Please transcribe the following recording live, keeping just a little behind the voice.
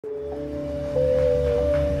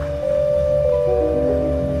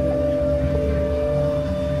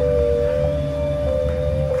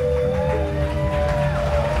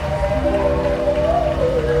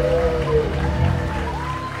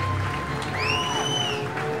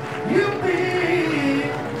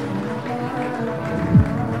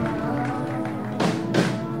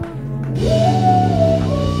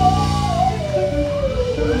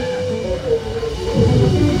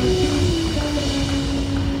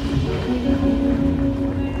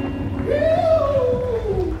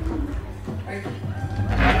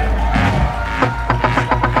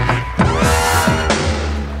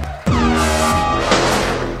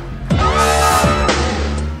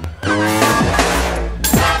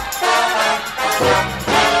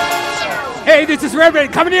This is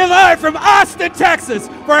Redban coming to you live from Austin, Texas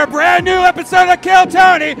for a brand new episode of Kill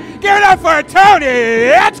Tony. Give it up for Tony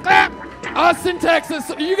Hinchcliffe. Austin, Texas.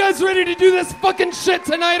 Are you guys ready to do this fucking shit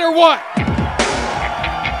tonight or what?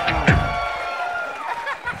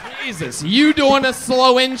 Jesus, you doing a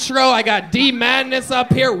slow intro. I got D Madness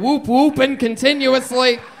up here whoop whooping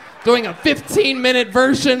continuously, doing a 15-minute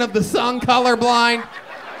version of the song Colorblind.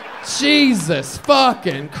 Jesus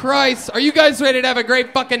fucking Christ. Are you guys ready to have a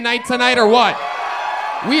great fucking night tonight or what?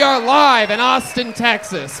 We are live in Austin,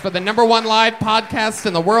 Texas for the #1 live podcast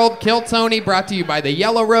in the world, Kill Tony, brought to you by the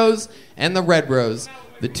Yellow Rose and the Red Rose,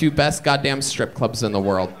 the two best goddamn strip clubs in the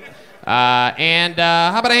world. How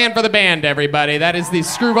about a hand for the band, everybody? That is the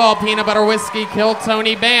Screwball Peanut Butter Whiskey Kill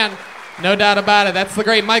Tony Band. No doubt about it. That's the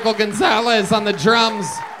great Michael Gonzales on the drums,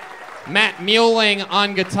 Matt Muehling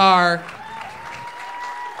on guitar,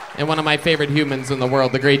 and one of my favorite humans in the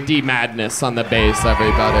world, the great D Madness on the bass,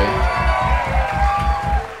 everybody.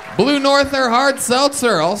 Blue Norther Hard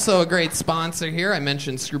Seltzer, also a great sponsor here. I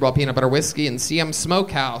mentioned Screwball Peanut Butter Whiskey and CM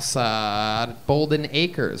Smokehouse at Bolden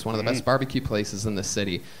Acres, one of the best barbecue places in the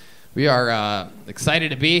city. We are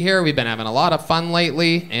excited to be here. We've been having a lot of fun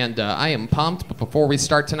lately, and I am pumped. But before we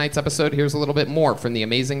start tonight's episode, here's a little bit more from the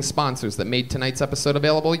amazing sponsors that made tonight's episode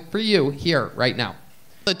available for you here right now.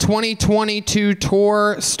 The 2022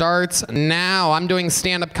 tour starts now. I'm doing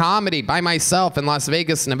stand-up comedy by myself in Las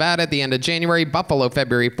Vegas, Nevada at the end of January, Buffalo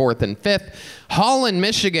February 4th and 5th, Holland,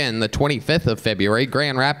 Michigan the 25th of February,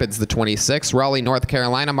 Grand Rapids the 26th, Raleigh, North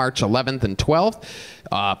Carolina March 11th and 12th,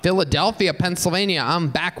 Philadelphia, Pennsylvania, I'm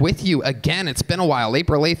back with you again. It's been a while.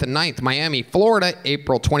 April 8th and 9th, Miami, Florida,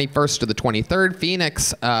 April 21st to the 23rd,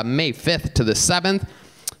 Phoenix, May 5th to the 7th,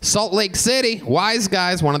 Salt Lake City, Wise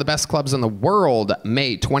Guys, one of the best clubs in the world,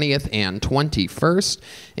 May 20th and 21st.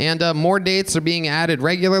 And more dates are being added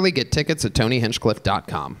regularly. Get tickets at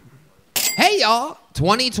TonyHinchcliffe.com. Hey, y'all.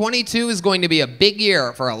 2022 is going to be a big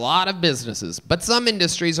year for a lot of businesses, but some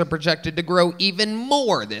industries are projected to grow even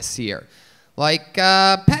more this year. Like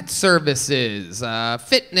pet services,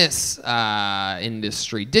 fitness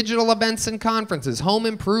industry, digital events and conferences, home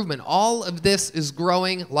improvement. All of this is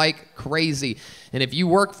growing like crazy. And if you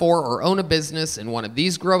work for or own a business in one of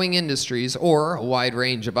these growing industries or a wide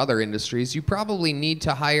range of other industries, you probably need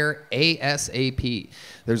to hire ASAP.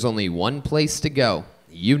 There's only one place to go.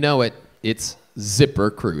 You know it. It's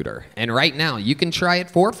ZipRecruiter. And right now, you can try it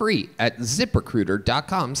for free at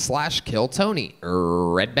ZipRecruiter.com/KillTony.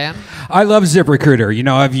 Redban? I love ZipRecruiter. You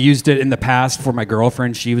know, I've used it in the past for my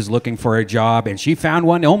girlfriend. She was looking for a job, and she found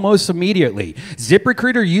one almost immediately.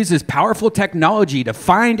 ZipRecruiter uses powerful technology to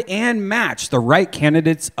find and match the right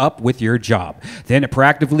candidates up with your job. Then it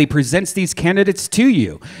proactively presents these candidates to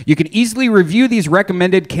you. You can easily review these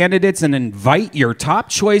recommended candidates and invite your top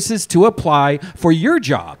choices to apply for your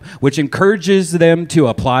job, which encourages them to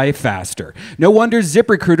apply faster. No wonder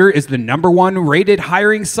ZipRecruiter is the #1 rated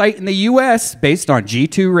hiring site in the U.S. based on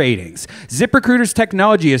G2 ratings. ZipRecruiter's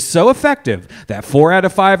technology is so effective that 4 out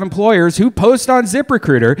of 5 employers who post on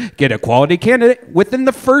ZipRecruiter get a quality candidate within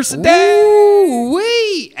the first day.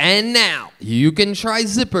 Ooh-wee. And now you can try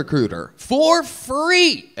ZipRecruiter for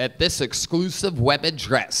free at this exclusive web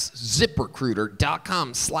address,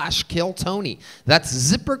 ZipRecruiter.com/KillTony. That's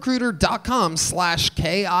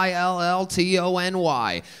ZipRecruiter.com/KillTony.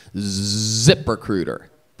 ZipRecruiter,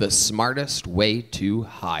 the smartest way to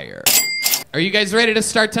hire. Are you guys ready to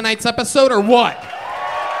start tonight's episode or what?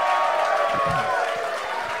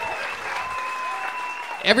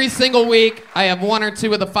 Every single week, I have one or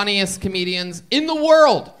two of the funniest comedians in the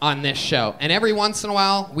world on this show. And every once in a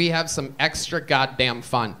while, we have some extra goddamn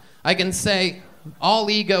fun. I can say,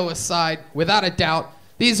 all ego aside, without a doubt,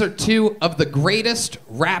 these are two of the greatest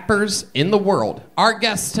rappers in the world. Our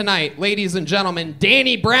guests tonight, ladies and gentlemen,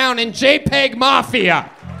 Danny Brown and Jpegmafia.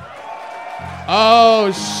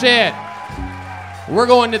 Oh, shit. We're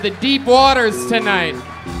going to the deep waters tonight.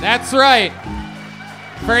 That's right.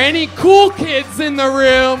 For any cool kids in the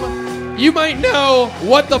room, you might know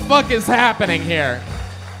what the fuck is happening here.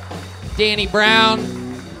 Danny Brown,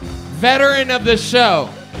 veteran of the show.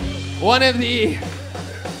 One of the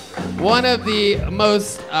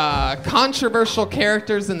most controversial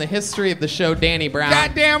characters in the history of the show, Danny Brown.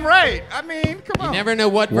 Goddamn right. I mean, come on. You never know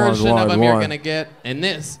what version of him you're going to get. And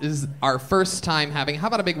this is our first time having, how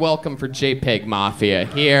about a big welcome for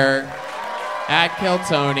Jpegmafia here at Kill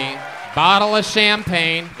Tony. Bottle of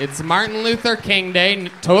champagne. It's Martin Luther King Day.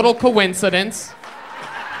 Total coincidence.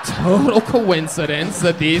 Total coincidence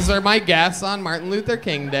that these are my guests on Martin Luther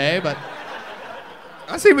King Day, but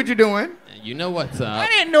I see what you're doing. You know what's up. I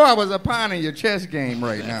didn't know I was a pawn in your chess game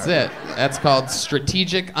right now. That's it. That's called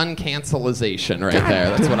strategic uncancelization right there.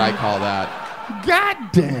 That's what I call that.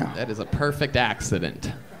 God damn. That is a perfect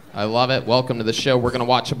accident. I love it. Welcome to the show. We're going to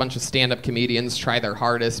watch a bunch of stand-up comedians try their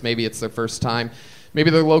hardest. Maybe it's their first time. Maybe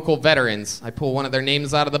they're local veterans. I pull one of their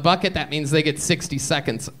names out of the bucket. That means they get 60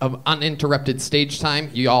 seconds of uninterrupted stage time.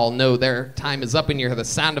 You all know their time is up when you hear the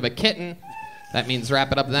sound of a kitten. That means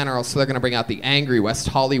wrap it up then, or else they're going to bring out the angry West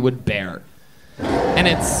Hollywood bear. And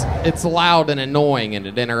it's loud and annoying, and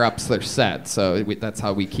it interrupts their set. So that's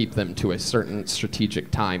how we keep them to a certain strategic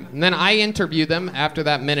time. And then I interview them after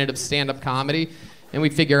that minute of stand-up comedy, and we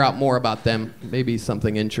figure out more about them, maybe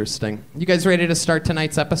something interesting. You guys ready to start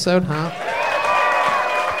tonight's episode, huh?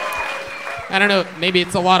 I don't know. Maybe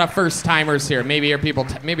it's a lot of first-timers here. Maybe are people.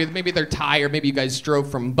 Maybe they're tired. Maybe you guys drove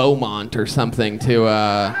from Beaumont or something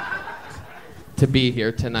to be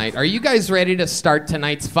here tonight. Are you guys ready to start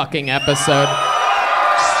tonight's fucking episode?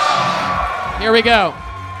 Here we go.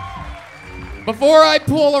 Before I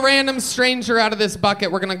pull a random stranger out of this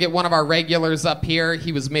bucket, we're going to get one of our regulars up here.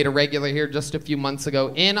 He was made a regular here just a few months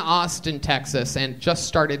ago in Austin, Texas, and just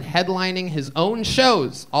started headlining his own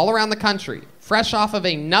shows all around the country, fresh off of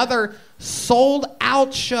another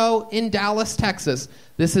sold-out show in Dallas, Texas.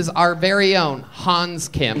 This is our very own Hans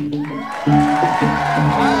Kim.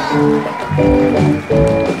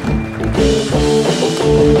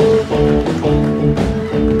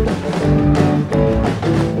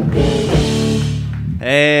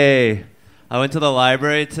 Hey, I went to the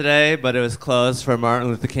library today, but it was closed for Martin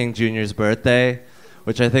Luther King Jr.'s birthday,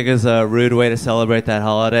 which I think is a rude way to celebrate that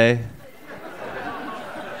holiday.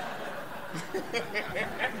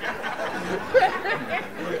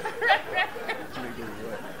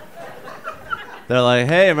 They're like,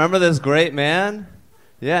 hey, remember this great man?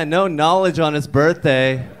 Yeah, no knowledge on his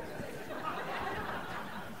birthday.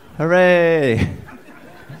 Hooray!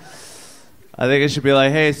 I think it should be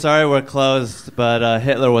like, hey, sorry we're closed, but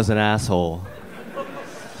Hitler was an asshole.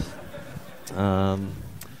 I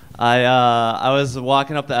was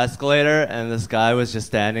walking up the escalator, and this guy was just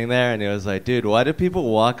standing there, and he was like, dude, why do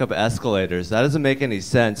people walk up escalators? That doesn't make any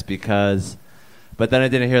sense because... But then I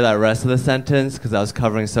didn't hear that rest of the sentence because I was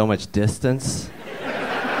covering so much distance.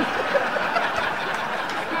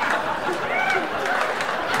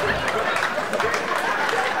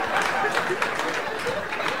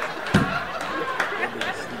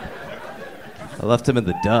 I left him in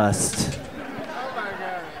the dust. Oh my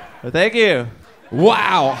God. Well, thank you.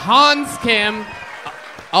 Wow, Hans Kim,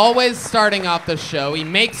 always starting off the show. He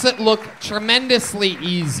makes it look tremendously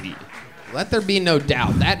easy. Let there be no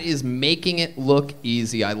doubt. That is making it look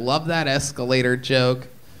easy. I love that escalator joke.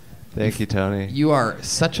 Thank you, Tony. You are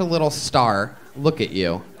such a little star. Look at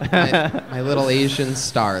you. My little Asian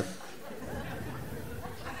star.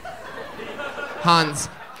 Hans,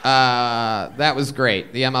 that was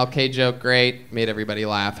great. The MLK joke, great. Made everybody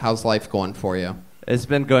laugh. How's life going for you? It's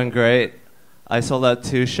been going great. I sold out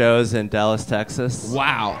 2 shows in Dallas, Texas.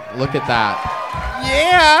 Wow, look at that.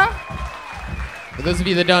 Yeah. For those of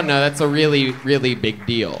you that don't know, that's a really, really big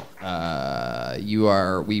deal.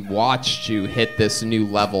 We watched you hit this new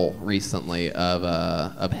level recently of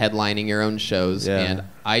headlining your own shows, yeah. And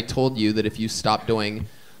I told you that if you stopped doing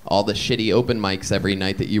all the shitty open mics every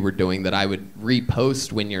night that you were doing, that I would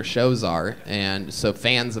repost when your shows are, and so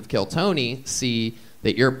fans of Kill Tony see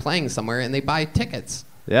that you're playing somewhere and they buy tickets.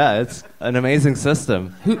 Yeah, it's an amazing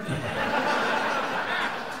system.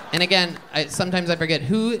 And again, sometimes I forget,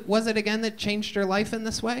 who was it again that changed your life in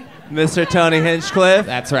this way? Mr. Tony Hinchcliffe.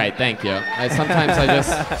 That's right, thank you. Sometimes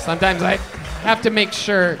I have to make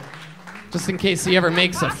sure, just in case he ever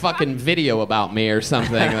makes a fucking video about me or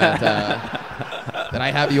something, that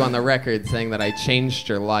I have you on the record saying that I changed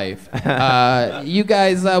your life. You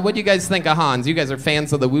guys, what do you guys think of Hans? You guys are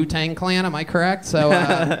fans of the Wu-Tang Clan, am I correct? So,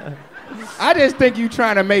 I just think you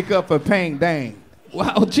trying to make up for Pang Dang.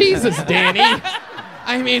 Wow, Jesus, Danny.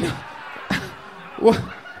 I mean,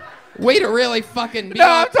 way to really fucking be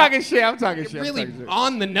I'm talking shit. really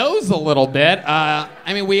on the nose a little bit. I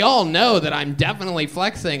mean, we all know that I'm definitely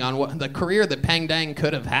flexing on what the career that Pang Dang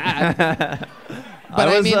could have had. But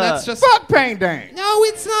I mean, that's just... Fuck Pang Dang. No,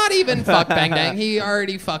 it's not even fuck Pang Dang. He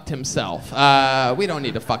already fucked himself. We don't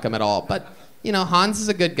need to fuck him at all. But, you know, Hans is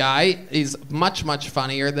a good guy. He's much, much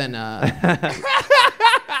funnier than...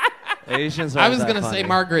 Asians I was going to say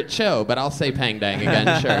Margaret Cho, but I'll say Pang Dang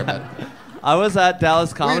again, sure. But I was at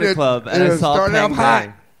Dallas Comedy Club, and I saw Pang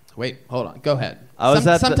Dang. Wait, hold on. Go ahead.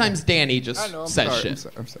 Sometimes Danny just says shit.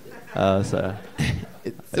 I'm sorry. Oh, sorry.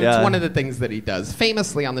 It's one of the things that he does.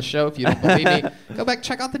 Famously on the show, if you don't believe me, go back,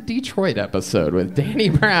 check out the Detroit episode with Danny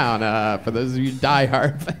Brown, for those of you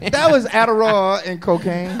diehard fans. That was Adderall and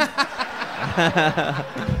cocaine.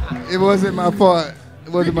 It wasn't my fault.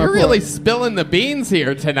 You're really spilling the beans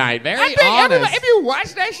here tonight. Very I think honest. if you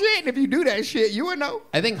watch that shit and if you do that shit, you would know.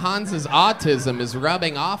 I think Hans's autism is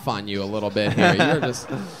rubbing off on you a little bit here. You're just...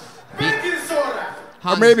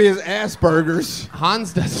 Or maybe his Asperger's.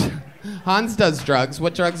 Hans does drugs.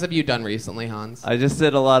 What drugs have you done recently, Hans? I just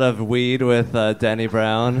did a lot of weed with Danny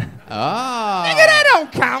Brown. Oh. Nigga, that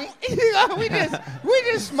don't count. we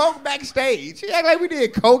just smoked backstage. He act like we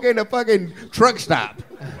did coke in a fucking truck stop.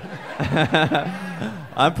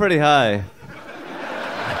 I'm pretty high.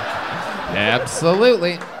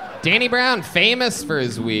 Absolutely. Danny Brown, famous for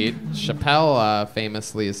his weed. Chappelle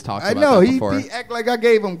famously has talked about that before. He act like I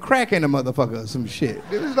gave him crack in a motherfucker or some shit.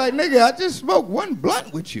 It was like, nigga, I just smoked one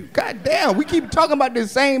blunt with you. God damn, we keep talking about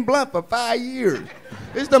this same blunt for 5 years.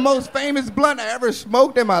 It's the most famous blunt I ever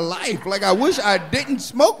smoked in my life. Like, I wish I didn't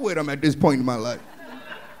smoke with him at this point in my life.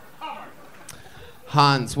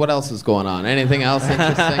 Hans, what else is going on? Anything else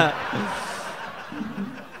interesting?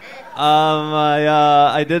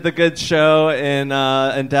 I did the good show in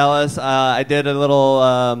Dallas. I did a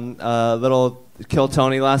little Kill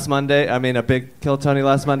Tony last Monday. I mean, a big Kill Tony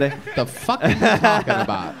last Monday. The fuck are you talking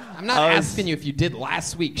about? I'm not asking you if you did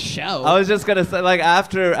last week's show. I was just gonna say, like,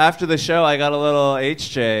 after the show, I got a little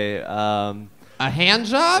HJ. A hand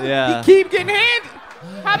job? Yeah. You keep getting hand.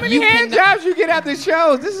 How many hand jobs you get at the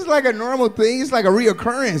shows? This is like a normal thing. It's like a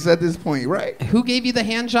reoccurrence at this point, right? Who gave you the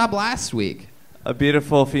hand job last week? A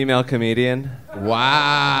beautiful female comedian.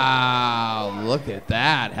 Wow, look at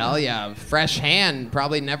that. Hell yeah. Fresh hand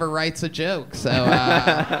probably never writes a joke. So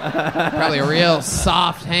probably a real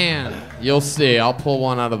soft hand. You'll see. I'll pull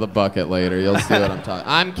one out of the bucket later. You'll see what I'm talking.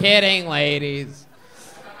 I'm kidding, ladies.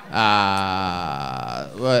 Where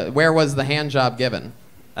was the hand job given?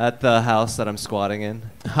 At the house that I'm squatting in.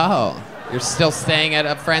 Oh, you're still staying at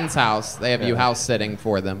a friend's house. They have you house sitting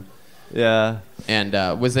for them. Yeah. And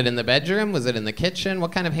was it in the bedroom? Was it in the kitchen?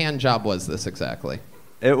 What kind of hand job was this exactly?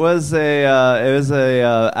 It was a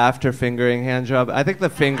after fingering hand job. I think the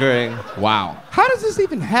fingering. Wow. How does this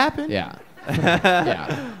even happen? Yeah.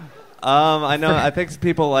 Yeah. I know. I think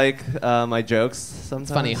people like my jokes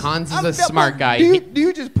sometimes. It's funny. Hans is a smart guy. Do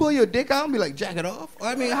you just pull your dick out and be like, jack it off?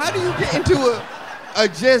 I mean, how do you get into a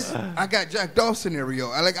just I got jacked off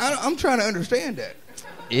scenario? I'm trying to understand that.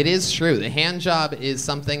 It is true. The hand job is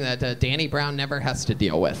something that Danny Brown never has to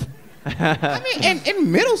deal with. I mean, in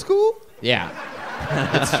middle school. Yeah,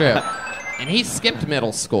 it's true. And he skipped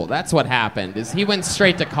middle school. That's what happened. Is he went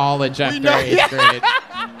straight to college after 8th grade,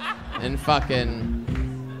 and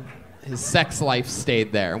fucking his sex life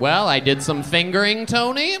stayed there. Well, I did some fingering,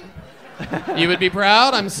 Tony. You would be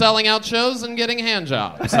proud. I'm selling out shows and getting hand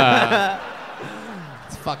jobs.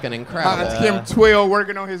 Fucking incredible. Kim 12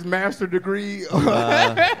 working on his master degree.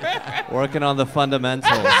 Working on the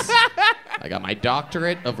fundamentals. I got my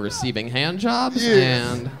doctorate of receiving hand jobs.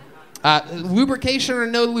 And lubrication or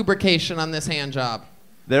no lubrication on this hand job?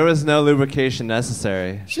 There was no lubrication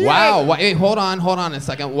necessary. Wow. Wait, hold on a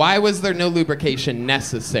second. Why was there no lubrication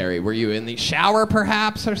necessary? Were you in the shower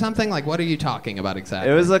perhaps or something? Like, what are you talking about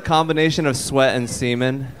exactly? It was a combination of sweat and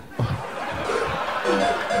semen.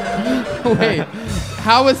 Wait.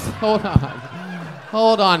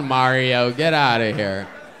 Hold on, Mario. Get out of here.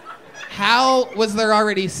 How was there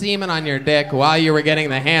already semen on your dick while you were getting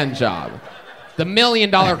the hand job? The $1 million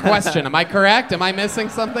question. Am I correct? Am I missing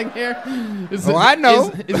something here? I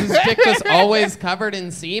know. Is his dick just always covered in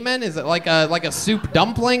semen? Is it like a soup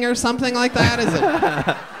dumpling or something like that? Is it?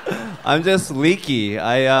 I'm just leaky.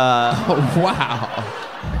 Wow.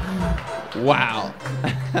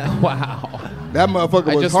 That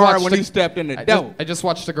motherfucker was hard when he stepped in the door. I just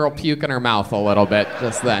watched a girl puke in her mouth a little bit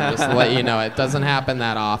just then, just to let you know. It doesn't happen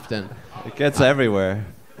that often. It gets everywhere.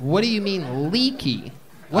 What do you mean leaky?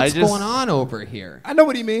 What's going on over here? I know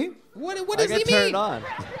what he mean. What does he mean? Turned on.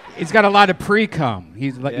 He's got a lot of pre-cum.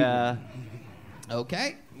 He's like, yeah.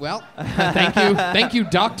 Okay. Well, thank you,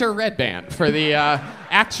 Dr. Redban, for the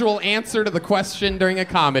actual answer to the question during a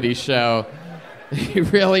comedy show. You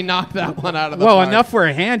really knocked that one out of the park. Well, enough for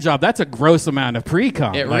a hand job. That's a gross amount of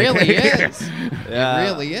pre-cum. It really is. Yeah. It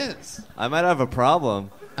really is. I might have a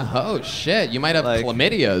problem. Oh, shit. You might have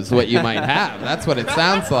chlamydia is what you might have. That's what it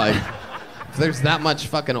sounds like. If there's that much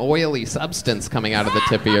fucking oily substance coming out of the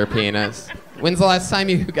tip of your penis. When's the last time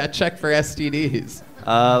you got checked for STDs?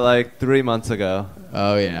 Like 3 months ago.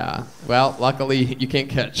 Oh, yeah. Well, luckily, you can't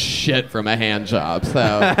catch shit from a hand job,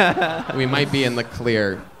 so we might be in the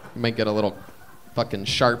clear. You might get a little fucking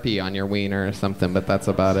Sharpie on your wiener or something, but that's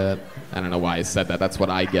about it. I don't know why I said that. That's what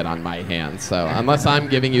I get on my hand. So unless I'm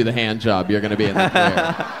giving you the hand job, you're going to be in the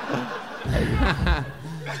clear.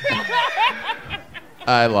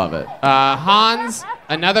 I love it. Hans,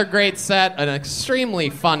 Another great set, an extremely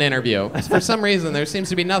fun interview. For some reason, there seems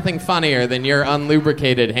to be nothing funnier than your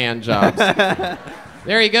unlubricated hand jobs.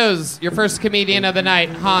 There he goes, your first comedian of the night,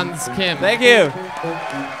 Hans Kim. Thank you.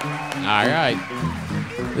 All right.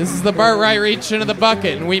 This is the part where I reach into the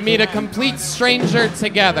bucket and we meet a complete stranger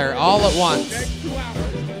together all at once.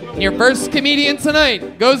 Your first comedian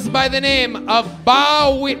tonight goes by the name of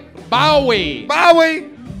Bowie. Bowie.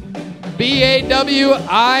 B-A-W-I-I-I.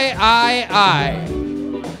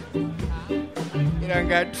 You done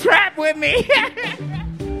got trapped with me.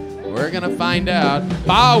 We're going to find out.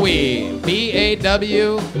 Bowie.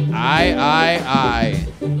 B-A-W-I-I-I.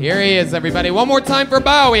 Here he is, everybody. One more time for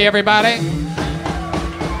Bowie, everybody.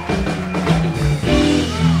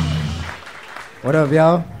 What up,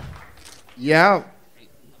 y'all? Yeah.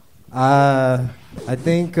 I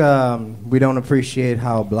think we don't appreciate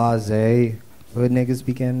how blasé hood niggas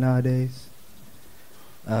be getting nowadays.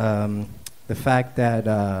 The fact that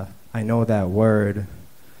I know that word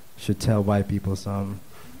should tell white people something.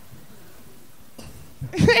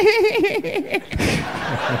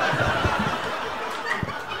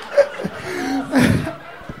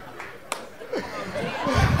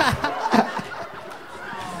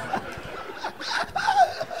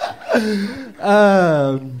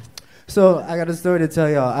 So I got a story to tell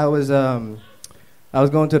y'all. I was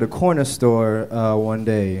going to the corner store one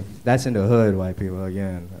day. That's in the hood, white people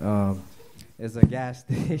again. It's a gas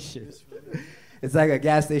station. It's like a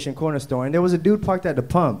gas station corner store, and there was a dude parked at the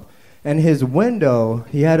pump, and his window,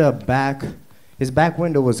 his back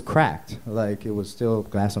window was cracked, like it was still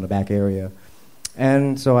glass on the back area.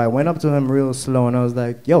 And so I went up to him real slow, and I was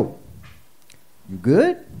like, "Yo, you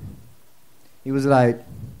good?" He was like,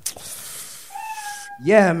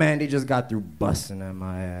 "Yeah, man, they just got through busting at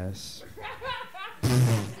my ass."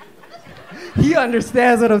 He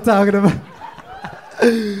understands what I'm talking about.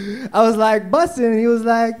 I was like, busting, and he was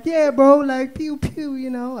like, "Yeah, bro, like, pew, pew, you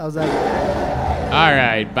know." I was like... All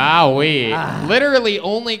right, Bowie. Literally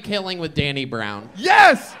only killing with Danny Brown.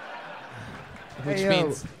 Yes. Which Hey,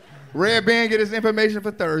 means... Redban get his information for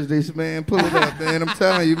Thursdays, man. Pull it up, man. I'm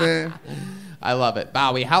telling you, man. I love it.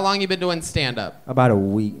 Bowie, how long you been doing stand-up? About a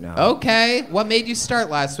week now. Okay. What made you start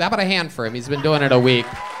last week? How about a hand for him? He's been doing it a week.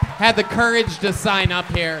 Had the courage to sign up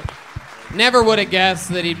here. Never would have guessed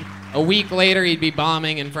that a week later he'd be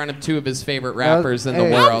bombing in front of two of his favorite rappers in the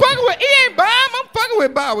hey. world. I'm fucking with, he ain't bomb. I'm fucking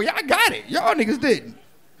with Bowie. I got it. Y'all niggas didn't.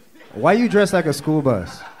 Why you dressed like a school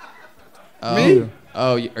bus? Me?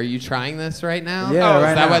 Oh, are you trying this right now? Yeah, Is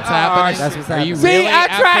right that now. what's happening? That's what's Are you happening. really See, I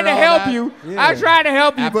after tried to all help that? you. Yeah. I tried to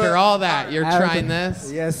help you, After but all that, you're trying this?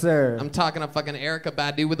 Yes, sir. I'm talking to fucking Erykah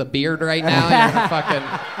Badu with a beard right now. You're gonna fucking...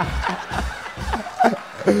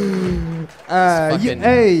 you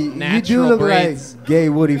do natural look braids. like Gay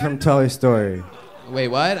Woody from Toy Story. Wait,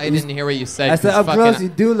 what? I didn't hear what you said. I said, 'cause up close, you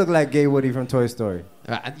do look like Gay Woody from Toy Story.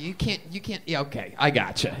 You can't, yeah, okay, I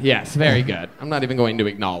gotcha. Yes, very good. I'm not even going to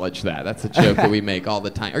acknowledge that. That's a joke that we make all the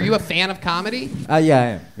time. Are you a fan of comedy? Yeah, I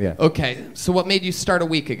am, yeah. Okay, so what made you start a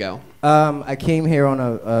week ago? I came here on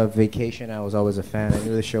a vacation. I was always a fan. I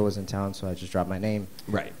knew the show was in town, so I just dropped my name.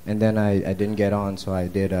 Right. And then I didn't get on, so I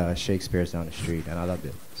did Shakespeare's down the street, and I loved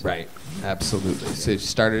it. So. Right, absolutely. So you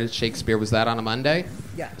started at Shakespeare. Was that on a Monday?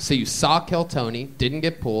 Yeah. So you saw Kill Tony, didn't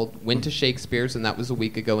get pulled, went to Shakespeare's, and that was a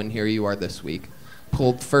week ago, and here you are this week.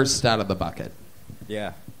 Pulled first out of the bucket.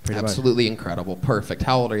 Yeah, Absolutely incredible. Perfect.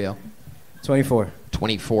 How old are you? 24.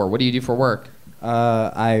 24. What do you do for work?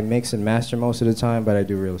 I mix and master most of the time, but I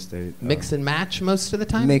do real estate. Mix and match most of the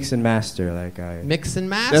time? Mix and master, like I... Mix and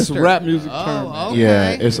master. That's rap music term. Oh, okay.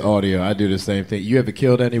 Yeah, it's audio. I do the same thing. You ever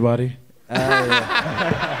killed anybody?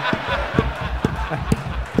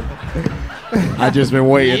 I just been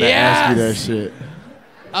waiting to ask you that shit.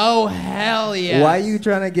 Oh, hell yeah. Why you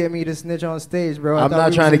trying to get me to snitch on stage, bro? I'm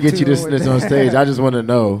not trying to get you to snitch on stage. I just want to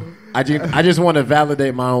know. I just want to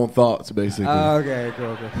validate my own thoughts, basically. Okay,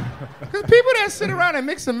 cool. Because people that sit around and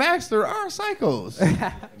mix and master are psychos.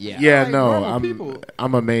 Yeah, Like no, normal people.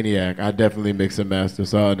 I'm a maniac. I definitely mix and master,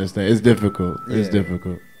 so I understand. It's difficult. It's Yeah.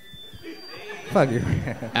 difficult. Fuck you.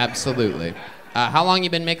 Absolutely. How long you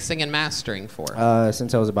been mixing and mastering for?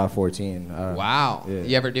 Since I was about 14. Wow. yeah.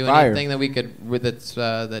 You ever do Fire. anything that we could with it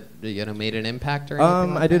that made an impact or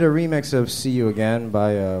anything? I did a remix of "See You Again"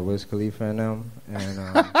 by Wiz Khalifa and them, and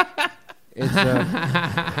it's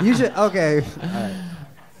you should okay. All right.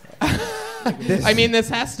 I mean, this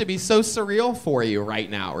has to be so surreal for you right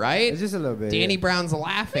now, right? It's just a little bit. Danny yeah. Brown's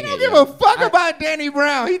laughing I at don't you. give a fuck about Danny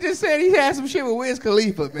Brown. He just said he had some shit with Wiz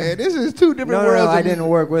Khalifa, man. This is two different No, worlds. I of didn't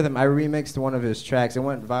music. work with him. I remixed one of his tracks. It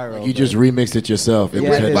went viral. You just remixed it yourself. yeah, I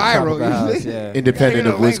independent, did viral, Tropical House, usually. yeah. independent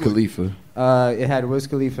Yeah, of Wiz language. Khalifa. It had Wiz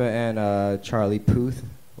Khalifa and Charlie Puth.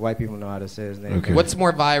 White people know how to say his name. Okay. What's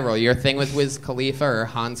more viral, your thing with Wiz Khalifa or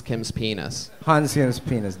Hans Kim's penis? Hans Kim's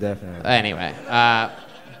penis, definitely. Anyway,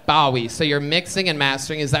 Bowie, so you're mixing and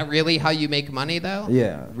mastering. Is that really how you make money, though?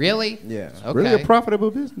 Yeah. Really? Yeah. Okay. Really a profitable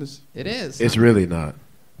business. It is. It's really not.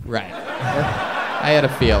 Right. I had a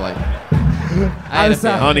feeling. I had a I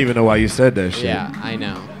feeling. don't even know why you said that shit. Yeah, I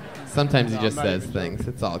know. Sometimes he just says things.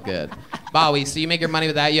 It's all good. Bowie, so you make your money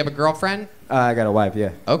with that. You have a girlfriend? I got a wife,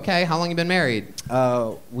 yeah. Okay. How long you been married?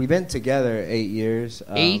 We've been together 8 years.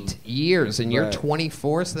 8 years, and you're right.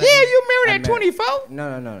 24. So that Yeah, means- you married I'm at married.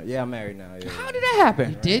 24? No. Yeah, I'm married now. Yeah. How did that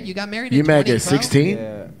happen? You did? You got married You at married 24? at 16?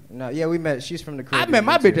 Yeah. No, yeah, we met. She's from the Caribbean. I met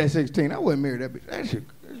my too. bitch at 16. I wasn't married that bitch. That shit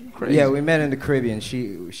crazy. Yeah, we met in the Caribbean.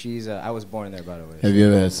 She's. I was born there, by the way. Have you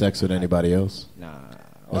ever had sex with anybody else? Nah.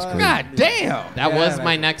 That's Well, crazy. God damn. That Yeah, was man.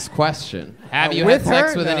 my next question. Have you With had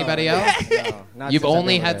sex her? with No. anybody else? No, not You've since I've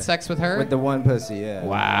only been had with her. sex with her? With the one pussy, yeah.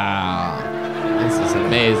 Wow. This is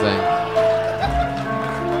amazing.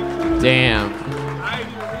 Damn.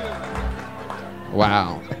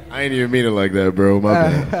 Wow. I ain't even mean it like that, bro. My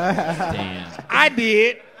bad. Damn. I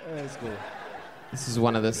did. That's cool. This is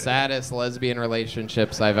one of the saddest lesbian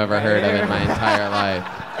relationships I've ever heard of in my entire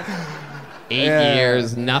life. 8 Yeah.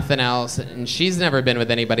 years, nothing else. And she's never been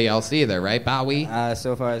with anybody else either, right, Bowie?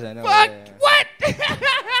 So far as I know. Fuck. Yeah. What?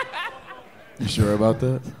 You sure about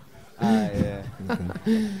that? Yeah. All right,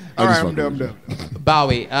 just I'm fucking done. with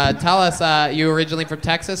Bowie, tell us, you originally from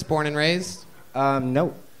Texas, born and raised?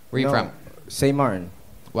 No. Where you No. from? St. Martin.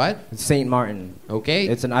 What? St. Martin. Okay.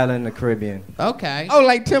 It's an island in the Caribbean. Okay. Oh,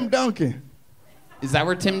 like Tim Duncan. Is that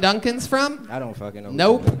where Tim Duncan's from? I don't fucking know. who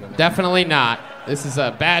Nope, Tim Duncan is. definitely not. This is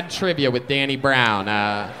a bad trivia with Danny Brown. No,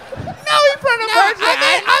 he from the Virgin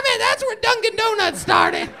Islands. I mean, that's where Dunkin' Donuts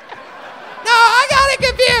started. No, I got it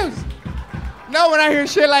confused. No, when I hear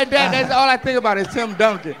shit like that, that's all I think about is Tim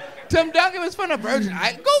Duncan. Tim Duncan was from the Virgin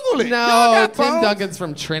Islands. Google it. Y'all No, got Tim phones? Duncan's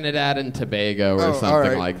from Trinidad and Tobago or Oh, all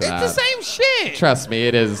something right. like that. It's the same shit. Trust me,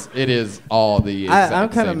 it is all the exact I'm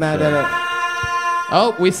kind of same mad shit. at it.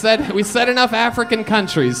 Oh, we said enough African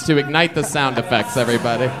countries to ignite the sound effects,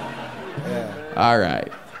 everybody. All right.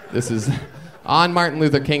 This is on Martin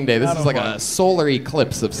Luther King Day. This is like a solar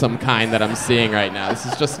eclipse of some kind that I'm seeing right now. This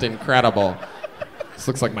is just incredible. This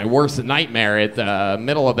looks like my worst nightmare at the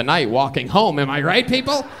middle of the night walking home. Am I right,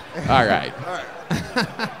 people? All right.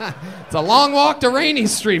 It's a long walk to Rainy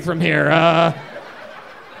Street from here.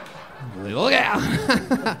 Look out.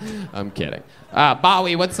 I'm kidding.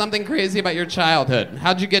 Bowie, what's something crazy about your childhood?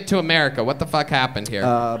 How'd you get to America? What the fuck happened here?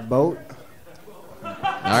 Boat? All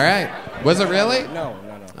right. Was it really? No.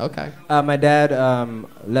 Okay. My dad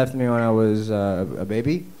left me when I was a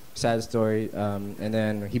baby. Sad story. And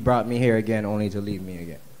then he brought me here again, only to leave me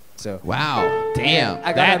again. So. Wow. Damn.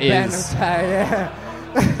 I got That a band is tie, yeah.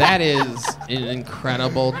 that is an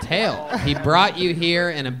incredible tale. He brought you here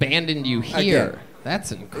and abandoned you here. Again.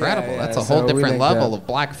 That's incredible. Yeah, That's a so whole we different linked level up. of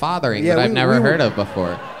black fathering Yeah, that I've we never were- heard of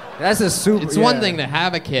before. That's a super. It's one thing to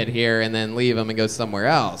have a kid here and then leave him and go somewhere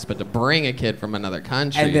else, but to bring a kid from another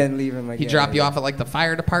country And then leave him again. He dropped you off at like the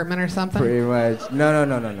fire department or something? Pretty much.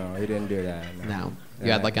 No. He didn't do that. No.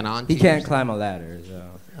 You had like an auntie? He can't climb a ladder, so.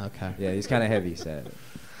 Okay. Yeah, he's kind of heavy set.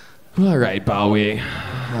 All right, Bowie.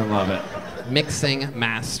 I love it. Mixing,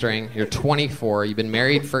 mastering. You're 24. You've been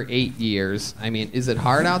married for 8 years. I mean, is it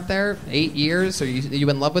hard out there? 8 years? Are you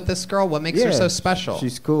in love with this girl? What makes her Yeah, so special?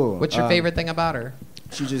 She's cool. What's your favorite thing about her?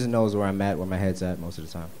 She just knows where I'm at, where my head's at most of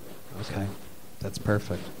the time. Okay. That's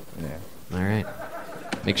perfect. Yeah. All right.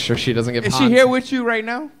 Make sure she doesn't get Is she here with you right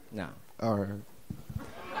now? No. All right.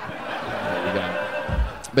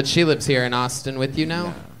 But she lives here in Austin with you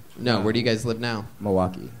now? No. Where do you guys live now?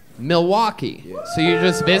 Milwaukee. Milwaukee. So you're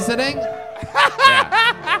just visiting?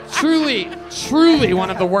 Yeah. Truly one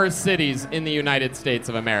of the worst cities in the United States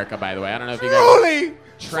of America, by the way. I don't know if you guys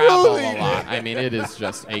travel a lot. I mean, it is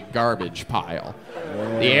just a garbage pile.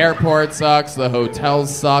 The airport sucks, the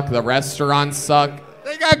hotels suck, the restaurants suck.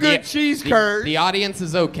 They got good cheese curds. The audience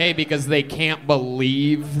is okay because they can't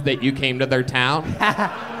believe that you came to their town.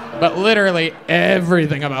 But literally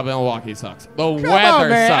everything about Milwaukee sucks. The weather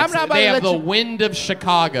man. sucks. I'm not about They to have let the you- wind of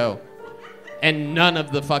Chicago. and none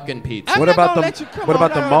of the fucking pizza. What about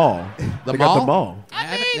the mall? The They mall? got the mall.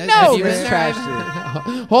 I mean, Have no, you been man.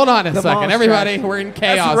 there? Hold on a second, mall's everybody. trashy. We're in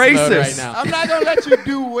chaos That's mode right racist. now. I'm not gonna let you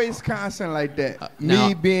do Wisconsin like that. no.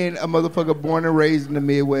 Me being a motherfucker born and raised in the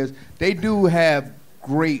Midwest, they do have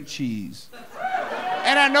great cheese.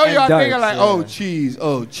 And I know And y'all darts, thinking like, yeah.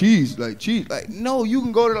 oh cheese. Like no, you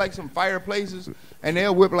can go to like some fireplaces and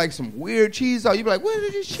they'll whip like some weird cheese out. You be like, what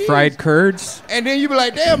is this cheese? Fried curds. And then you be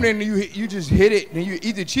like, damn. Then you just hit it. Then you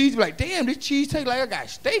eat the cheese. You be like, damn, this cheese tastes like I got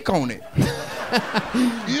steak on it. You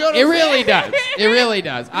know what It I'm really saying? does. It really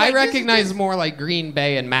does. I Like, this- recognize this- more like Green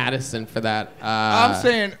Bay and Madison for that. I'm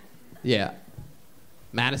saying, Yeah.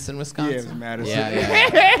 Madison, Wisconsin? Yeah, it was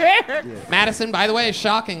Madison. Yeah. Madison, by the way, is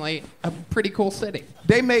shockingly a pretty cool city.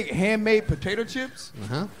 they make handmade potato chips.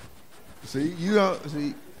 Uh-huh. See, you don't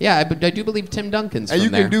see, Yeah, I do believe Tim Duncan's and from you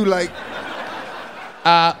there. can do like.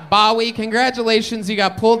 Bowie, congratulations. You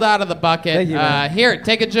got pulled out of the bucket. Thank you, man. Here,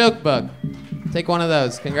 take a joke book. Take one of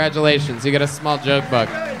those. Congratulations. You get a small joke book.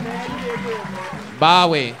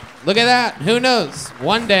 Bowie, look at that. Who knows?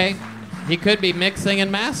 One day, he could be mixing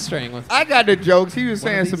and mastering with. I got the jokes. He was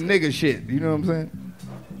One saying of some nigga shit. You know what I'm saying?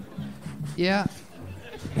 Yeah.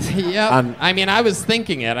 Yeah. I'm- I mean, I was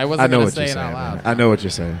thinking it. I I wasn't know going to what say you're it saying. out loud. Man. I know what you're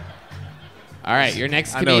saying. All right, your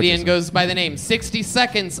next I know what you're comedian saying. goes by the name 60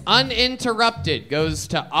 Seconds Uninterrupted goes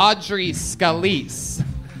to Audrey Scalise.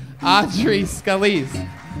 Audrey Scalise.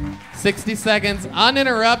 60 seconds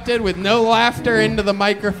uninterrupted with no laughter into the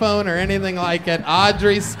microphone or anything like it.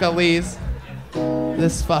 Audrey Scalise.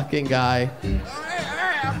 This fucking guy.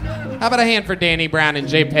 How about a hand for Danny Brown and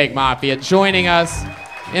Jpegmafia joining us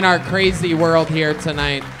in our crazy world here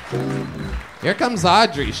tonight. Here comes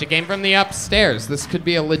Audrey. She came from the upstairs. This could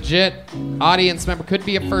be a legit audience member, could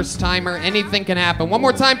be a first timer. Anything can happen. One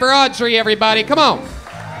more time for Audrey, everybody. Come on.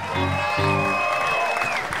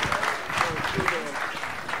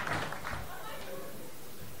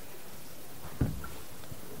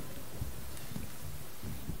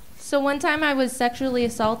 So one time I was sexually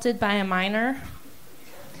assaulted by a minor.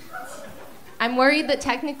 I'm worried that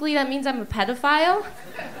technically that means I'm a pedophile.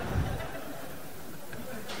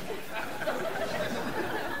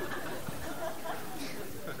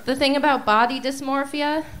 The thing about body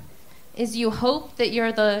dysmorphia is you hope that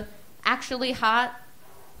you're the actually hot,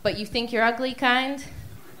 but you think you're ugly kind,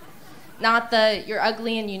 not the you're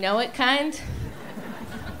ugly and you know it kind.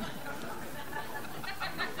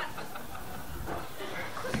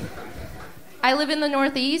 I live in the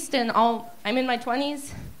Northeast, and I'm in my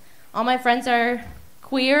 20s. All my friends are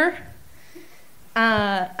queer.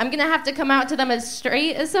 I'm gonna have to come out to them as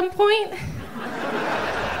straight at some point.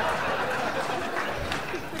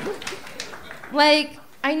 Like,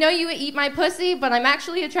 I know you eat my pussy, but I'm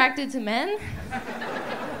actually attracted to men.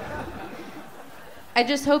 I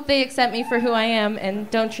just hope they accept me for who I am and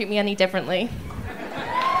don't treat me any differently.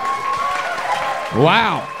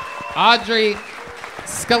 Wow. Audrey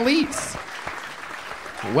Scalise.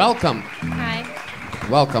 Welcome. Hi.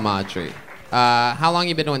 Welcome, Audrey. How long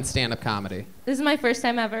you been doing stand-up comedy? This is my first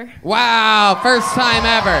time ever. Wow, first time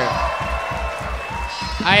ever.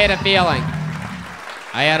 I had a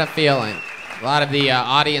feeling. A lot of the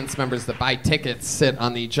audience members that buy tickets sit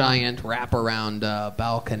on the giant wraparound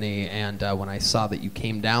balcony, and when I saw that you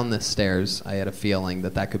came down the stairs, I had a feeling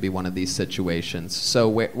that could be one of these situations. So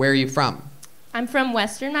where are you from? I'm from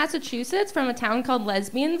Western Massachusetts, from a town called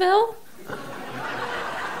Lesbianville.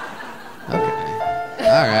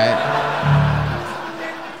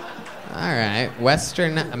 All right.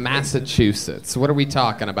 Western Massachusetts. What are we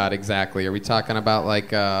talking about exactly? Are we talking about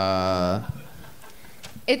like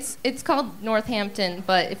It's called Northampton,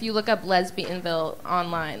 but if you look up Lesbianville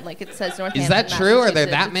online, like it says Northampton. Is that true? Are there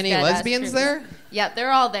Massachusetts. that It's many dead ass lesbians true. there? Yeah,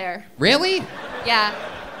 they're all there. Really? Yeah,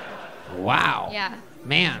 Wow. yeah.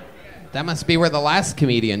 Man, that must be where the last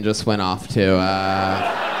comedian just went off to.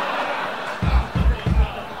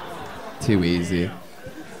 Too easy.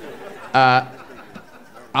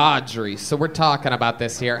 Audrey, so we're talking about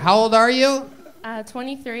this here. How old are you?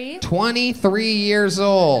 23. 23 years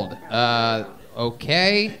old.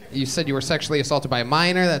 Okay. You said you were sexually assaulted by a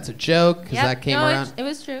minor. That's a joke, because Yep. that came no, around. It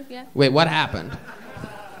was true, yeah. Wait, what happened?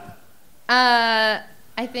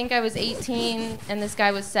 I think I was 18 and this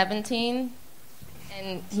guy was 17,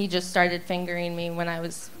 and he just started fingering me when I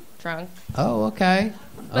was drunk. Oh, okay.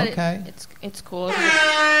 But Okay. it's cool.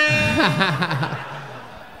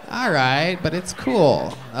 All right, but it's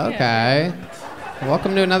cool. Okay.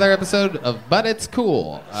 Welcome to another episode of But It's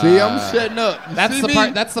Cool. See, I'm setting up. You That's see the me?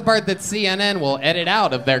 part. That's the part that CNN will edit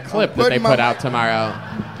out of their clip that they putting my- put out tomorrow.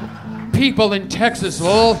 People in Texas,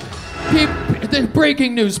 the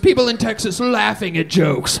breaking news: people in Texas laughing at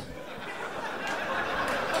jokes.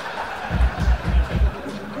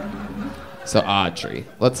 So Audrey,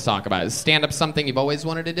 let's talk about it. Is stand-up something you've always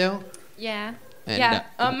wanted to do? Yeah. And, yeah.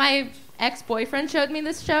 My ex-boyfriend showed me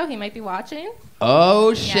this show. He might be watching.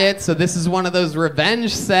 Oh, shit. So this is one of those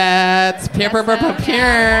revenge sets.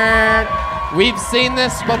 We've seen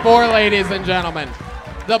this before, ladies and gentlemen.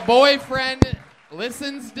 The boyfriend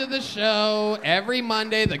listens to the show every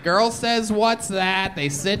Monday. The girl says, "What's that?" They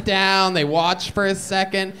sit down. They watch for a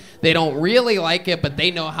second. They don't really like it, but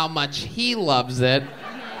they know how much he loves it.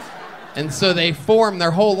 And so they form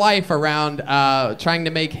their whole life around trying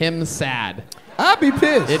to make him sad. I'd be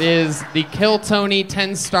pissed. It is the Kill Tony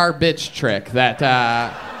 10-star bitch trick that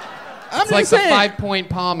it's like the 5-point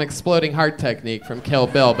palm exploding heart technique from Kill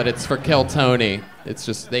Bill, but it's for Kill Tony. It's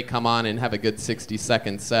just they come on and have a good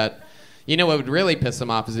 60-second set. You know what would really piss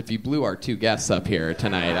him off is if you blew our 2 guests up here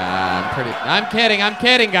tonight. I'm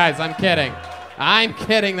kidding, guys. I'm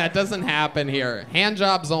kidding. That doesn't happen here. Hand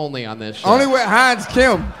jobs only on this show. Only with Heinz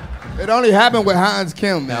Kim. It only happened with Heinz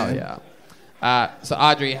Kim, man. Hell yeah. So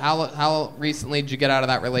Audrey, how recently did you get out of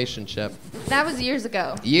that relationship? That was years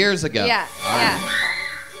ago. Years ago. Yeah. Yeah.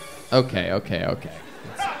 Okay.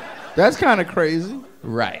 That's kind of crazy.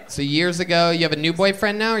 Right. So years ago, you have a new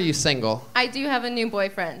boyfriend now, or are you single? I do have a new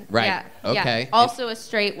boyfriend. Right. Yeah. Okay. Yeah. Also a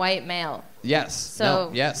straight white male. Yes.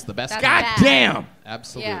 So yes, the best. that's God bad. damn.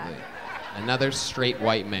 Absolutely. Yeah. Another straight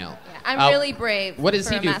white male. Yeah. I'm really brave. What does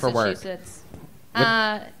he do for work?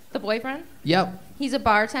 The boyfriend? Yep. He's a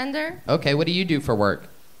bartender. Okay. What do you do for work?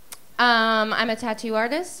 I'm a tattoo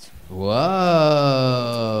artist.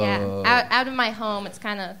 Whoa. Yeah. Out of my home, it's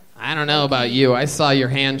kind of. I don't know about you. I saw your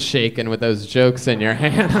hand shaking with those jokes in your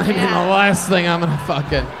hand. I mean, the last thing I'm gonna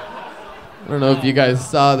fucking. I don't know if you guys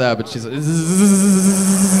saw that, but she's like,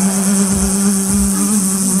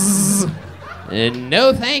 and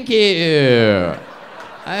no, thank you.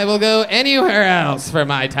 I will go anywhere else for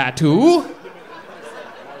my tattoo.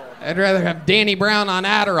 I'd rather have Danny Brown on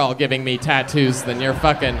Adderall giving me tattoos than your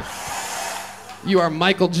fucking. You are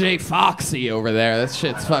Michael J. Foxy over there. This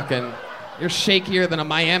shit's fucking. You're shakier than a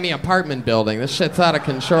Miami apartment building. This shit's out of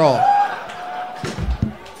control.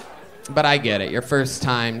 But I get it. Your first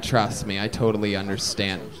time, trust me. I totally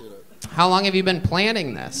understand. How long have you been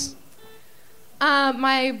planning this?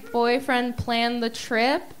 My boyfriend planned the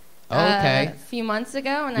trip a few months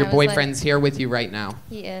ago. And your boyfriend's here with you right now?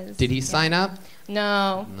 He is. Did he sign up?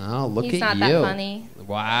 No. No, look at you. He's not that funny.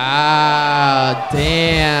 Wow,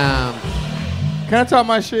 damn. Can I talk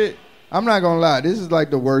my shit? I'm not gonna lie, this is like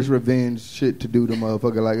the worst revenge shit to do to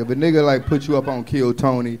motherfucker. Like if a nigga like put you up on Kill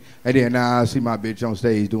Tony and then I see my bitch on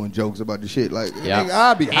stage doing jokes about the shit, like nigga,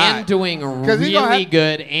 I'll be hot. And doing really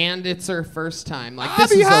good, and it's her first time. Like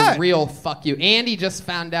this is a real fuck you. And he just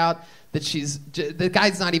found out that the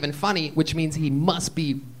guy's not even funny, which means he must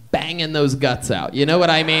be banging those guts out. You know what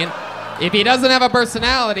I mean? If he doesn't have a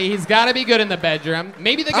personality, he's got to be good in the bedroom.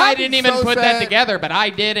 Maybe the guy didn't even put that together, but I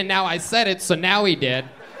did, and now I said it, so now he did.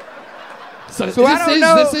 So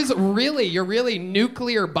this is really, you're really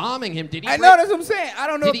nuclear bombing him. Did he? I know, that's what I'm saying. I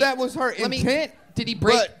don't know if that was her intent. Did he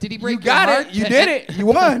break? Did he break? You got it. You did it. You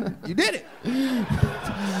won. You did it.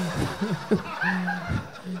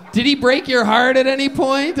 Did he break your heart at any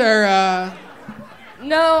point, or?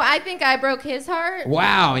 No, I think I broke his heart.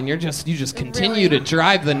 Wow, and you just continue to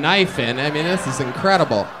drive the knife in. I mean, this is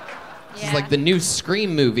incredible. This is like the new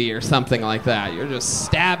Scream movie or something like that. You're just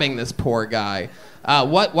stabbing this poor guy.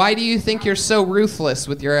 Why do you think you're so ruthless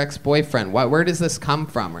with your ex-boyfriend? Where does this come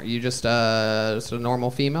from? Are you just a normal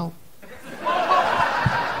female?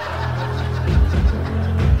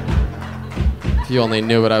 If you only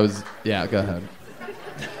knew what I was... Yeah, go ahead.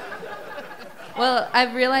 Well,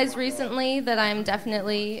 I've realized recently that I'm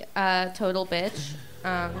definitely a total bitch.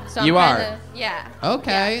 So you are? Yeah.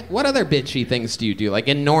 Okay. Yeah. What other bitchy things do you do? Like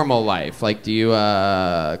in normal life? Like do you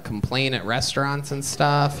complain at restaurants and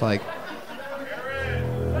stuff? Like...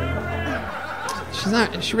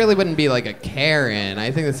 She really wouldn't be like a Karen.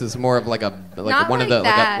 I think this is more of like a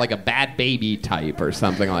bad baby type or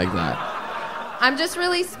something like that. I'm just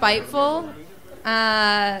really spiteful.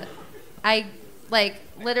 I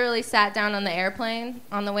literally sat down on the airplane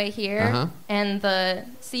on the way here, and the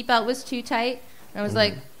seatbelt was too tight. And I was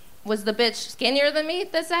like, was the bitch skinnier than me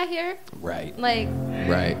that sat here? Right.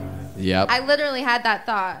 Right. Yep. I literally had that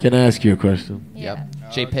thought. Can I ask you a question? Yeah.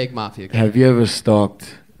 Yep. Jpegmafia. Have you ever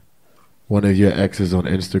stalked one of your exes on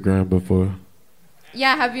Instagram before?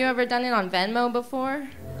 Yeah, have you ever done it on Venmo before?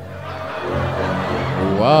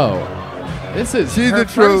 Whoa. She's the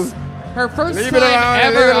truth. Her first time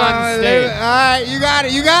ever on stage. All right, you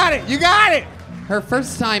got it. Her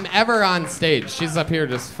first time ever on stage. She's up here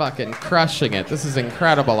just fucking crushing it. This is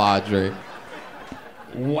incredible, Audrey.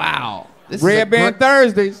 Wow. Redban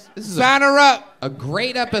Thursdays. Sign her up. A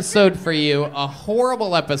great episode for you. A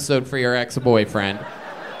horrible episode for your ex-boyfriend.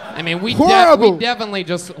 I mean, we definitely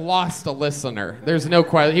just lost a listener. There's no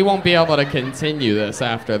question. He won't be able to continue this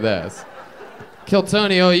after this.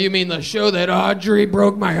 Kiltonio, you mean the show that Audrey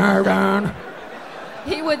broke my heart on?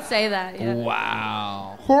 He would say that, yeah.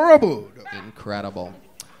 Wow. Horrible. Incredible.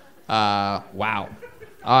 Wow.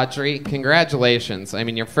 Audrey, congratulations. I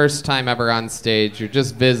mean, your first time ever on stage. You're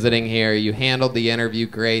just visiting here. You handled the interview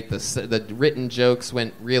great. The written jokes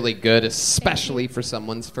went really good, especially for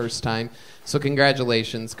someone's first time. So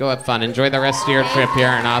congratulations. Go have fun. Enjoy the rest of your trip here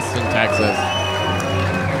in Austin, Texas.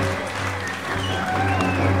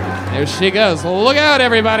 There she goes. Look out,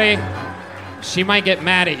 everybody. She might get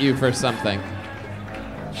mad at you for something.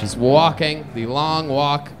 She's walking the long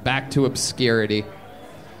walk back to obscurity.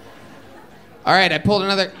 All right, I pulled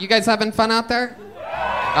another. You guys having fun out there?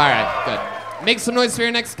 All right, good. Make some noise for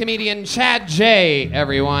your next comedian, Chad J,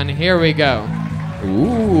 everyone. Here we go.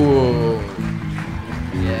 Ooh.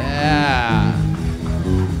 Yeah.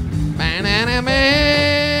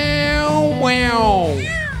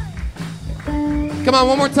 Come on,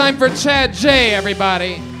 one more time for Chad J,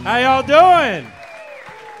 everybody. How y'all doing?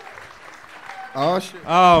 Oh, shit.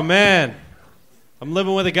 Oh, man. I'm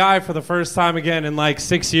living with a guy for the first time again in like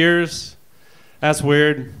 6 years. That's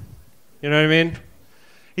weird. You know what I mean?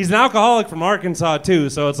 He's an alcoholic from Arkansas, too,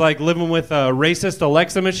 so it's like living with a racist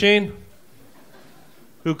Alexa machine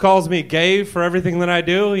who calls me gay for everything that I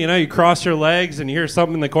do. You know, you cross your legs and you hear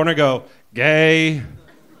something in the corner go, gay.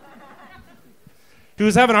 He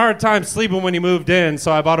was having a hard time sleeping when he moved in,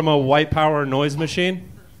 so I bought him a white power noise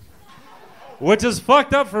machine, which is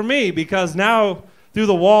fucked up for me because now through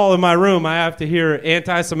the wall in my room I have to hear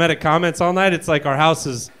anti-Semitic comments all night. It's like our house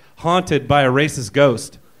is haunted by a racist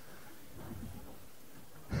ghost.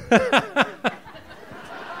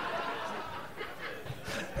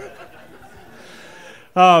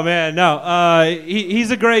 Oh, man, no.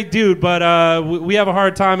 He's a great dude, but we have a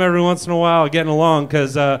hard time every once in a while getting along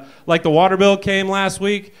because, like, the water bill came last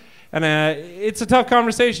week, and it's a tough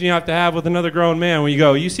conversation you have to have with another grown man when you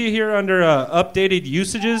go, you see here under updated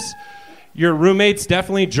usages, your roommate's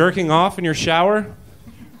definitely jerking off in your shower.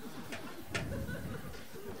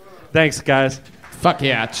 Thanks, guys. Fuck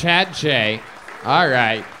yeah, Chad J. All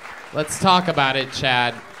right, let's talk about it,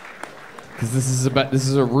 Chad. Because this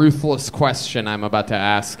is a ruthless question I'm about to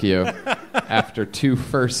ask you after two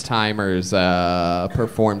first-timers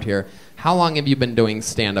performed here. How long have you been doing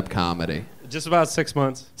stand-up comedy? Just about 6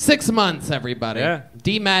 months. 6 months, everybody. Yeah.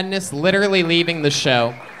 D Madness literally leaving the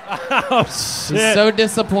show. Oh, shit. He's so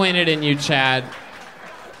disappointed in you, Chad.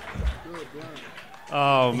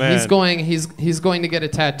 Oh, man. He's going to get a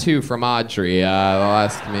tattoo from Audrey, the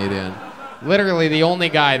last comedian. Literally the only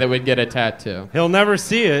guy that would get a tattoo. He'll never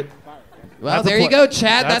see it. Well, there you go,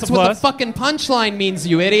 Chad. That's what the fucking punchline means,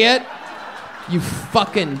 you idiot. You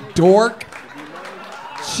fucking dork.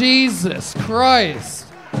 Jesus Christ.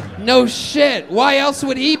 No shit. Why else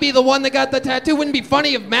would he be the one that got the tattoo? Wouldn't it be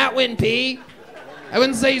funny if Matt wouldn't pee? I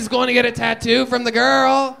wouldn't say he's going to get a tattoo from the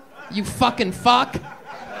girl. You fucking fuck.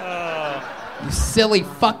 You silly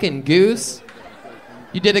fucking goose.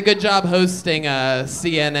 You did a good job hosting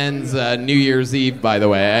CNN's New Year's Eve, by the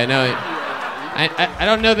way. I know. I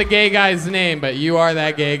don't know the gay guy's name, but you are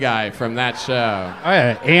that gay guy from that show. Oh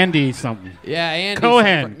yeah, Andy something. Yeah, Andy.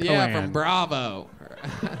 Cohen. From Bravo.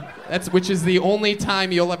 Which is the only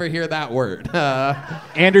time you'll ever hear that word.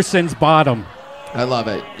 Anderson's bottom. I love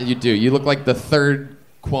it. You do. You look like the third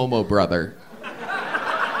Cuomo brother.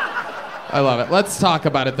 I love it. Let's talk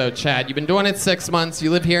about it, though, Chad. You've been doing it 6 months.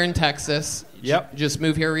 You live here in Texas. Yep. You just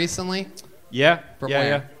moved here recently? Yeah. From yeah, where?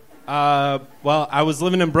 Yeah. Well, I was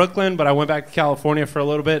living in Brooklyn, but I went back to California for a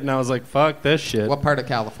little bit, and I was like, fuck this shit. What part of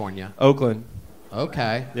California? Oakland.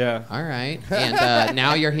 Okay. Yeah. All right. And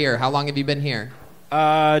now you're here. How long have you been here?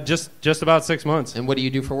 Just about 6 months. And what do you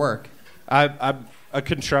do for work? I'm a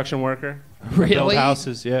construction worker. Really? I build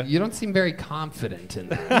houses, yeah. You don't seem very confident in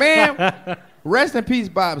that. Man, rest in peace,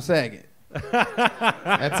 Bob Saget.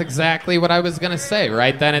 That's exactly what I was going to say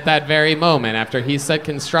right then at that very moment. After he said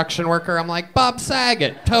construction worker, I'm like, Bob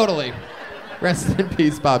Saget, totally. Rest in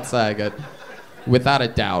peace, Bob Saget. Without a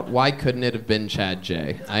doubt. Why couldn't it have been Chad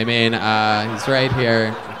J? I mean, he's right here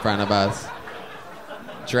in front of us.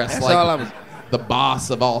 Dressed like the boss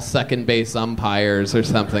of all second base umpires or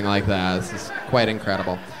something like that. This is quite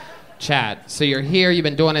incredible. Chad, so you're here, you've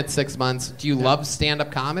been doing it 6 months. Do you love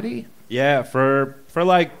stand-up comedy? Yeah, for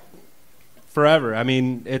like forever. I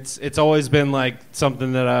mean, it's always been like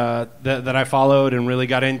something that I followed and really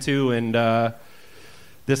got into, and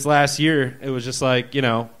this last year it was just like, you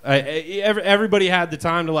know, everybody had the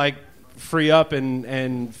time to like free up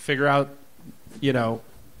and figure out, you know,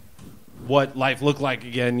 what life looked like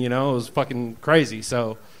again. You know, it was fucking crazy.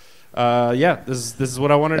 So. This is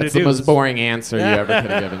what I wanted to do. That's the most boring answer you ever could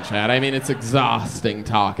have given, Chad. I mean, it's exhausting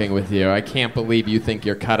talking with you. I can't believe you think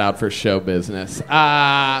you're cut out for show business. No,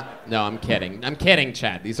 I'm kidding. I'm kidding,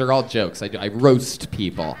 Chad. These are all jokes. I roast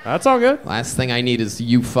people. That's all good. Last thing I need is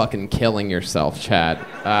you fucking killing yourself, Chad.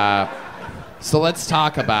 So let's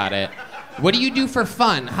talk about it. What do you do for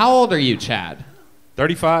fun? How old are you, Chad?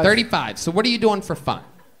 35. 35. So what are you doing for fun?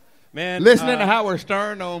 Man, Listening to Howard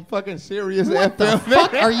Stern on fucking Sirius What the FM.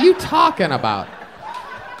 fuck are you talking about?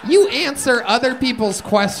 You answer other people's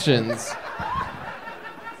questions.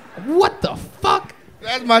 What the fuck?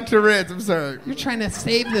 That's my Tourette's, I'm sorry. You're trying to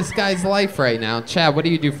save this guy's life right now. Chad, what do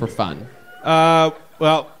you do for fun?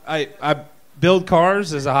 Well, I build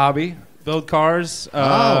cars as a hobby. Build cars.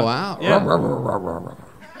 Oh, wow. Yeah.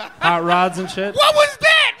 Hot rods and shit. What was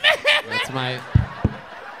that, man?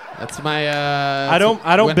 That's my I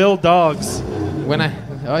don't build dogs.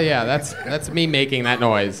 Oh yeah, that's me making that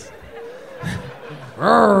noise. What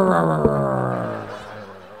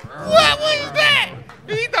was that?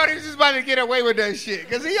 He thought he was just about to get away with that shit.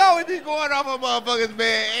 Because he always be going off on motherfuckers,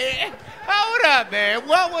 man. Hold up, man.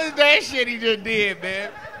 What was that shit he just did,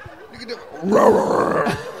 man?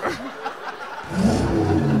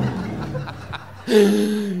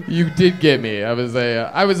 You did get me. I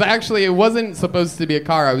was actually, it wasn't supposed to be a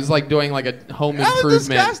car. I was like doing like a home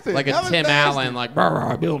improvement, like a Tim Allen, like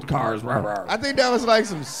I build cars. I think that was like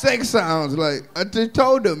some sex sounds. Like I just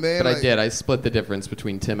told him, man. But like, I did. I split the difference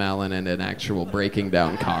between Tim Allen and an actual breaking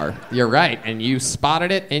down car. You're right, and you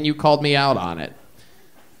spotted it and you called me out on it.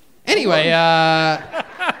 Anyway,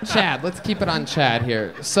 Chad, let's keep it on Chad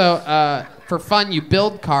here. So, for fun, you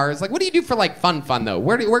build cars. Like, what do you do for like fun though?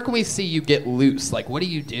 Where can we see you get loose? Like, what do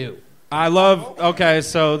you do? Okay,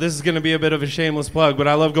 so this is going to be a bit of a shameless plug, but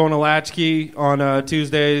I love going to Latchkey on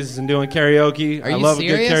Tuesdays and doing karaoke. Are you I love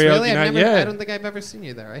serious? a good karaoke Really? night. Yeah. I don't think I've ever seen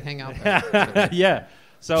you there. I hang out there. Yeah.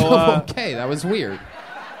 So, okay, that was weird.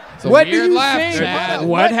 It's a what weird do you laugh, sing? Chad.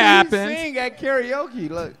 What happened? do you sing at karaoke?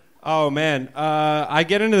 Look. Oh man, I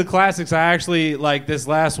get into the classics. I actually like this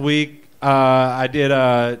last week. I did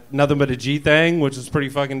Nothing But a G Thing, which was pretty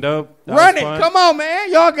fucking dope. Run it! Come on,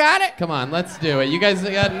 man! Y'all got it. Come on, let's do it. You guys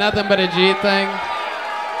got Nothing But a G Thing.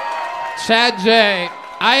 Chad J,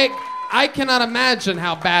 I cannot imagine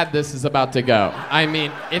how bad this is about to go. I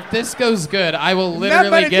mean, if this goes good, I will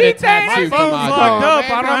literally get a tattoo My from phone's Audrey. locked up.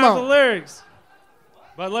 man, I don't come have on. the lyrics.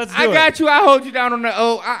 But let's do it. I got you. I hold you down on the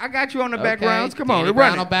I got you on the backgrounds. Come on, Danny run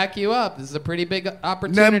Brown it. will back you up. This is a pretty big Nothing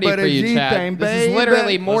opportunity but for a you, G Chad. thing, This is baby.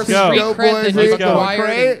 literally more Let's street go. cred than Let's you've go.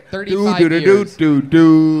 acquired in 35 do, years.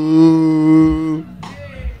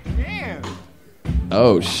 Damn.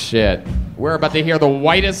 Oh, shit. We're about to hear the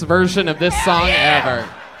whitest version of this song ever.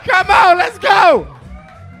 Come on, let's go.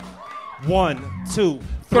 1, 2, 3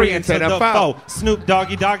 3 into into the the four. four. Snoop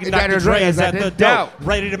Doggy Doggy Is that Dr. the Dre Dre? is at the door.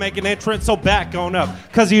 Ready to make an entrance, so back on up.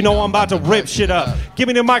 Cause you know I'm about to rip shit up. Give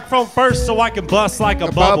me the microphone first so I can bust like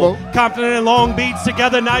a bubble. Confident and long beats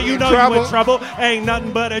together, now you know you in trouble. Ain't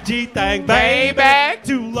nothing but a G thing, baby.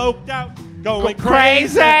 Too loped out. Going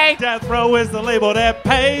crazy. Death Row is the label that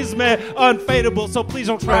pays me. Unfadable, so please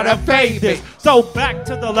don't try to fade this. So back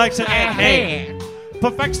to the lecture at hand.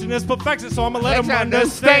 Perfection is perfection, so I'ma let Let's them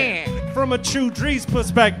understand. From a true Dre's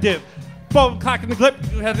perspective. 4 o'clock in the clip,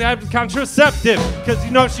 you have to have contraceptive. Cause you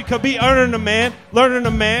know she could be earning a man, learning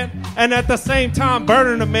a man, and at the same time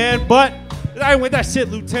burning a man. But I ain't with that shit,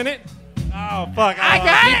 Lieutenant. Oh, fuck. I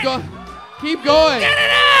got it. Keep going. Get it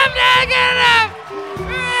up, now get it up.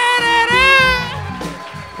 Get it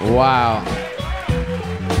up. Wow.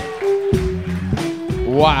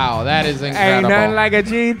 Wow, that is incredible. Ain't nothing like a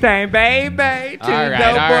G thing, baby. Two All right,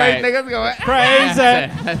 dope all boys, right. niggas going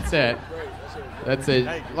That's it.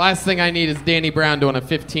 Last thing I need is Danny Brown doing a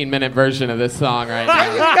 15-minute version of this song right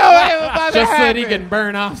now. Just so that he can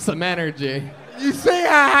burn off some energy. You see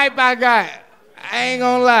how hype I got? I ain't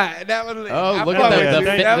gonna lie. That was lit. Oh, I look fuck at with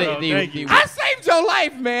you. That was- the I saved your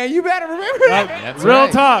life, man. You better remember that. That's Real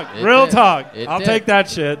right. talk, It real did. talk. It I'll did. take that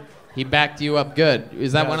shit. He backed you up good.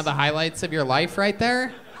 Is that Yes. one of the highlights of your life right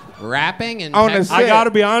there? Rapping and On the text- set. I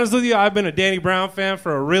gotta be honest with you, I've been a Danny Brown fan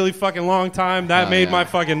for a really fucking long time. That made yeah. my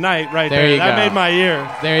fucking night right There there. you That go. made my year.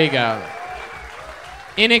 There you go.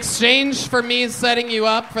 In exchange for me setting you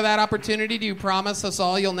up for that opportunity, do you promise us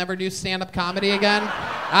all you'll never do stand-up comedy again?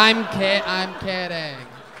 I'm kidding.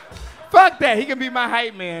 Fuck that. He can be my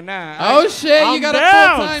hype man now. Oh shit, I'm you got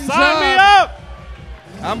down. a full-time Sign job. me up.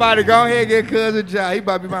 I'm about to go ahead and get cousin John. He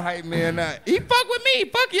about to be my hype man now. He fuck with me.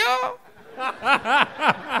 Fuck y'all.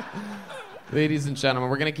 Ladies and gentlemen,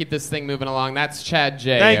 we're going to keep this thing moving along. That's Chad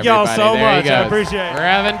J. Thank y'all so There he much. I goes. appreciate it. We're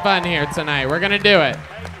having fun here tonight. We're going to do it.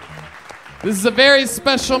 This is a very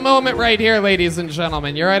special moment right here, ladies and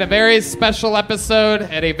gentlemen. You're at a very special episode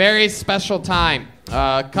at a very special time.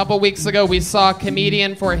 A couple weeks ago, we saw a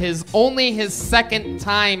comedian for only his second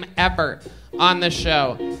time ever on the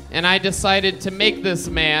show. And I decided to make this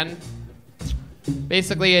man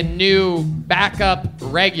basically a new backup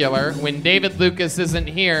regular. When David Lucas isn't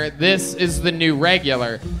here, this is the new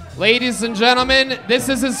regular. Ladies and gentlemen, this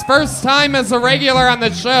is his first time as a regular on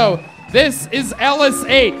the show. This is Ellis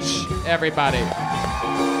H, everybody.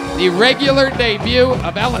 The regular debut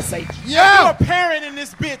of Ellis H. Yo! You're a parent in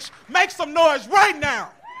this bitch. Make some noise right now.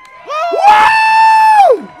 Woo!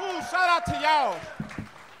 Woo! Woo! Shout out to y'all.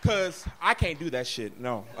 Because I can't do that shit.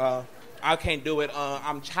 No. I can't do it.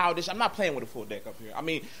 I'm childish. I'm not playing with a full deck up here. I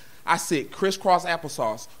mean, I sit crisscross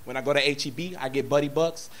applesauce. When I go to HEB, I get Buddy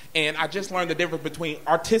Bucks. And I just learned the difference between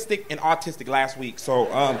artistic and autistic last week. So,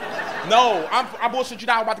 no, I bullshit you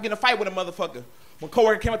now. I'm about to get in a fight with a motherfucker. When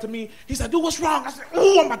coworker came up to me, he said, dude, what's wrong? I said,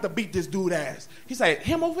 ooh, I'm about to beat this dude ass. He said,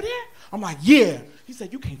 him over there? I'm like, yeah. He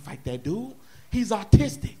said, you can't fight that dude. He's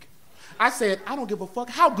autistic. I said, I don't give a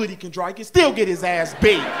fuck how good he can draw. He can still get his ass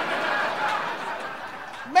beat.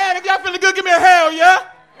 Man, if y'all feeling good, give me a hell, yeah? Hell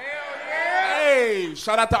yeah. Hey,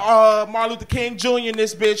 shout out to Martin Luther King Jr. in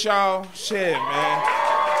this bitch, y'all. Shit, man.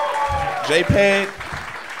 Jpeg,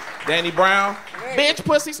 Danny Brown. Bitch,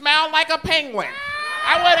 pussy smell like a penguin.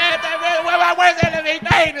 I where's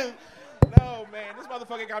that? No, man, this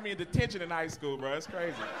motherfucker got me in detention in high school, bro. It's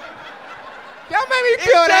crazy. Y'all made me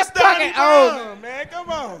feel that fucking old. Man, come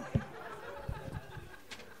on.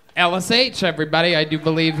 Ellis H, everybody. I do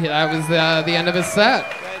believe that was the end of his set.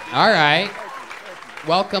 All right.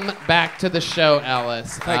 Welcome back to the show,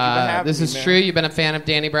 Ellis. Thank you for having this me, is man. true. You've been a fan of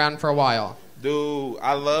Danny Brown for a while. Dude,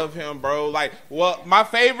 I love him, bro. Like, well, my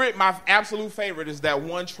absolute favorite is that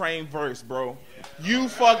one train verse, bro. You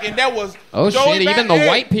fucking, that was... Oh, Joey shit. Even Bad- the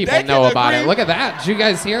white people they know can about it. agree. Look at that. Did you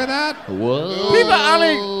guys hear that? Whoa.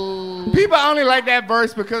 People only like that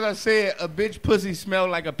verse because I said a bitch pussy smell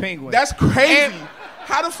like a penguin. That's crazy. And-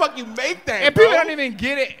 How the fuck you make that, And bro? people don't even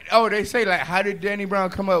get it. Oh, they say, like, how did Danny Brown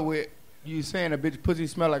come up with you saying a bitch pussy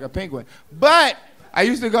smell like a penguin? But I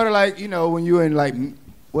used to go to, like, you know, when you were in, like,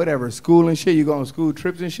 whatever, school and shit, you go on school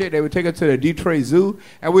trips and shit, they would take us to the Detroit Zoo,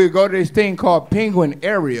 and we would go to this thing called Penguin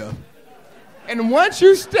Area. And once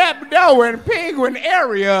you step down in Penguin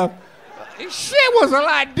Area, shit was a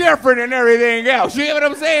lot different than everything else. You get what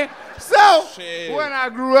I'm saying? So, when I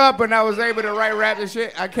grew up and I was able to write rap and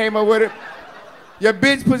shit, I came up with it. Your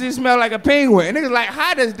bitch pussy smell like a penguin. And niggas like,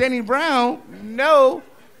 how does Danny Brown know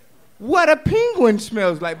what a penguin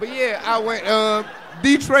smells like? But yeah, I went,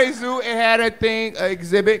 Detroit Zoo, it had a thing, an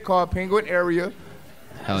exhibit called Penguin Area.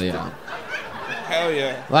 Hell yeah. Hell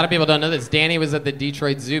yeah. A lot of people don't know this. Danny was at the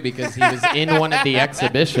Detroit Zoo because he was in one of the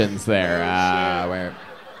exhibitions there. Where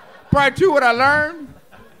Part two, what I learned,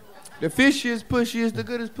 the fishiest pussy is the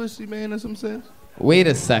goodest pussy, man, in some sense. Wait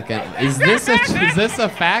a second. Is this a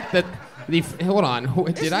fact that hold on.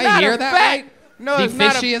 Did I hear that right? No, the it's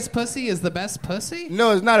not fishiest pussy is the best pussy?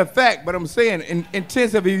 No, it's not a fact, but I'm saying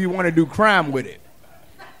intensive if you want to do crime with it.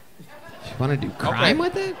 You want to do crime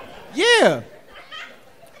with it? Yeah.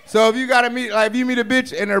 So if you gotta meet, like, if you meet a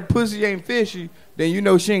bitch and her pussy ain't fishy, then you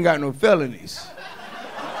know she ain't got no felonies.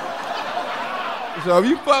 So if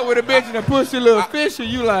you fuck with a bitch and the pussy a little fishy,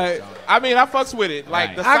 you like. I mean, I fucks with it.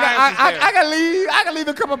 Like, the science I can leave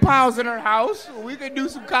a couple pounds in her house. We can do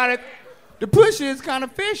some kind of. The pussy is kind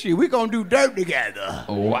of fishy. We gonna do dirt together.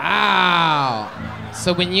 Wow.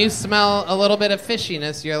 So when you smell a little bit of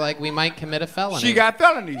fishiness, you're like, we might commit a felony. She got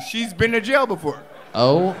felonies. She's been to jail before.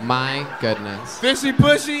 Oh my goodness. Fishy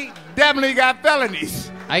pussy definitely got felonies.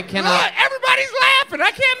 I cannot. Look, everybody's laughing. I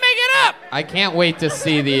can't make it up. I can't wait to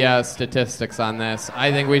see the statistics on this.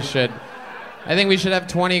 I think we should have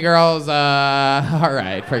 20 girls. All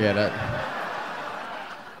right, forget it.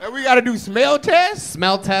 And we gotta do smell tests.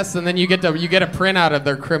 Smell tests, and then you get a printout of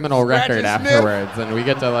their criminal Scratch record and sniff. afterwards, and we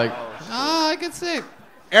get to like, I can see.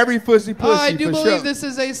 Every pussy. I do for believe sure. this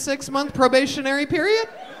is a 6-month probationary period.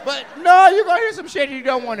 But no, you're gonna hear some shit you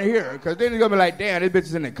don't want to hear, because then you're gonna be like, damn, this bitch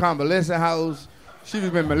is in a convalescent house. She's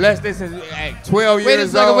been molested since like 12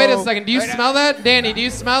 years old. Wait a second. Do you smell that? Danny, do you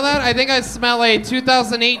smell that? I think I smell a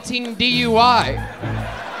 2018 DUI.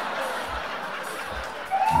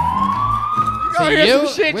 You're gonna hear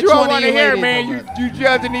some shit Which you don't one are want to you hear, waiting man. for? You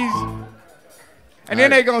judging these. And then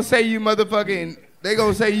they gonna say you motherfucking, they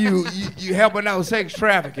gonna say you helping out sex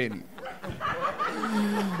trafficking.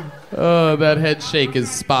 Oh, that head shake is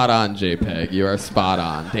spot on, JPEG. You are spot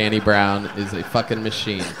on. Danny Brown is a fucking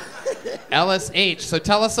machine. Ellis H. So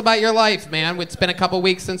tell us about your life, man. It's been a couple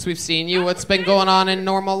weeks since we've seen you. What's been going on in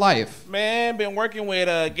normal life? Man, been working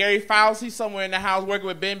with Gary Fowles. He's somewhere in the house working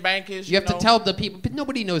with Ben Bankers. You have to tell the people, but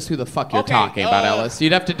nobody knows who the fuck you're talking about, Ellis.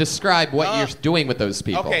 You'd have to describe what you're doing with those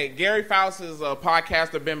people. Okay, Gary Fowles is a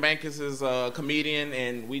podcaster. Ben Bankers is a comedian,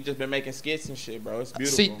 and we just been making skits and shit, bro. It's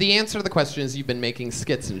beautiful. So the answer to the question is you've been making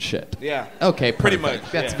skits and shit. Yeah. Okay, pretty perfect.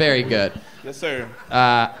 much. That's yeah. very good. Yes, sir.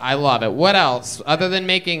 I love it. What else? Other than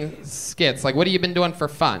making skits, like what have you been doing for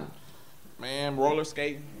fun? Man, roller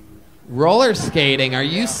skating. Roller skating? Are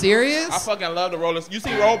you serious? I fucking love the roller. You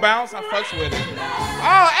see roll bounce? I fucks with it.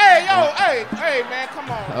 Oh, hey, yo, hey, man, come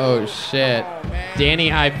on. Oh shit. Come on, man. Danny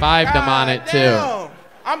high-fived him on it damn. too.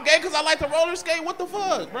 I'm gay because I like to roller skate. What the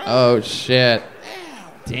fuck, bro? Oh shit.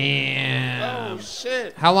 Damn. Oh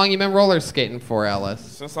shit. How long you been roller skating for, Ellis?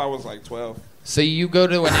 Since I was like 12. So you go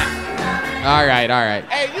to an... All right.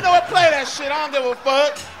 Hey, you know what? Play that shit. I don't give a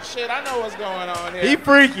fuck. Shit, I know what's going on here. He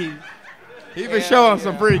freaky. He been showing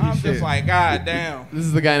some freaky I'm shit. just like, god damn. This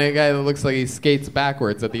is the guy that looks like he skates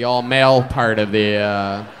backwards at the all-male part of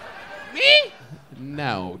the... Me?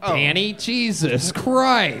 No, Danny. Jesus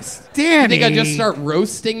Christ. Danny. You think I just start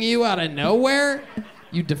roasting you out of nowhere?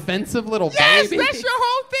 You defensive little baby. Yes, that's your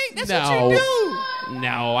whole thing. That's No. what you do.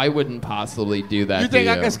 No, I wouldn't possibly do that You think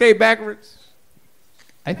to I can skate backwards?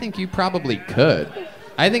 I think you probably could.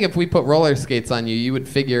 I think if we put roller skates on you, you would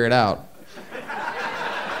figure it out.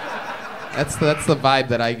 That's the vibe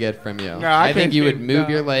that I get from you. No, I think can't you skate. would move No.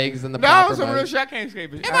 your legs in the No, proper some real motion. shit. I can't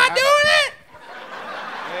skate. Am I doing it?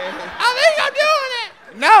 I think I'm doing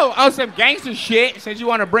it. No, on some gangster shit, since you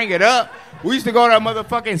want to bring it up. We used to go to a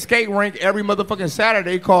motherfucking skate rink every motherfucking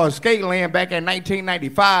Saturday called Skate Land back in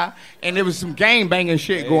 1995, and there was some gang banging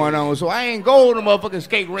shit going on. So I ain't go to the motherfucking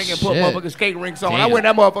skate rink and put Shit. motherfucking skate rinks on. I Damn. went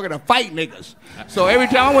that motherfucker to fight niggas. So every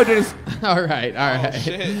time I went to this... All right. Oh,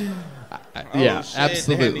 shit. Yeah, shit,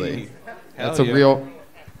 absolutely. Danny. That's Hell a yeah. real...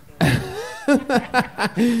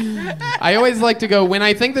 I always like to go, when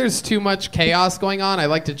I think there's too much chaos going on, I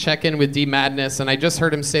like to check in with D Madness, and I just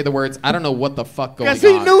heard him say the words, I don't know what the fuck going on.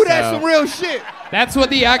 Because he knew that's so some real shit. That's what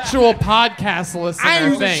the actual podcast listener I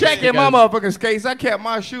used to thinks. check in my because motherfucking skates. I kept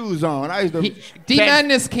my shoes on. I used to... D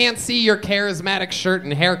Madness can't see your charismatic shirt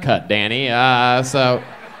and haircut, Danny. So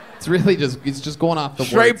it's really just going off the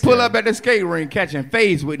Straight words pull here. up at the skate rink catching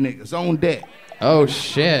fades with niggas on deck. Oh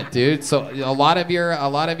shit, dude! So a lot of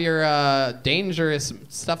your dangerous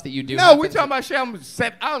stuff that you do. No, we talking about shit.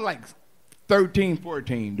 I was like 13,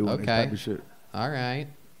 14 doing this type of shit. All right.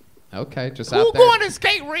 Okay, just Who out there. going to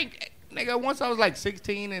skate rink? Nigga, once I was like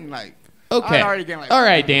 16 and like... Okay. I already getting like... All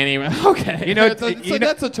right, Danny. Okay. You know,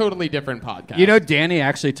 that's a totally different podcast. You know, Danny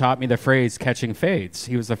actually taught me the phrase catching fades.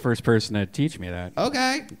 He was the first person to teach me that.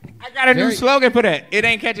 Okay. I got a new slogan for that. It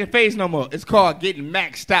ain't catching fades no more. It's called getting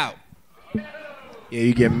maxed out. Yeah,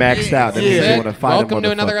 you get maxed out. That means you want to fight Welcome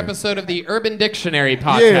to another episode of the Urban Dictionary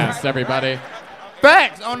podcast, everybody.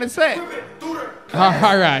 Facts on the set. All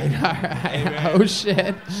right. Oh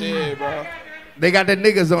shit. Shit, bro. They got the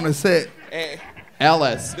niggas on the set. Hey.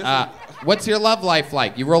 Ellis, what's your love life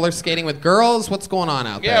like? You roller skating with girls? What's going on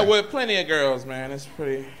out there? Yeah, with plenty of girls, man. It's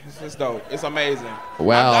dope. It's amazing.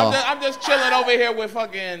 Well, I'm just chilling over here with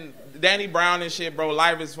fucking Danny Brown and shit, bro.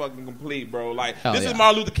 Life is fucking complete, bro. Like, Hell this yeah. is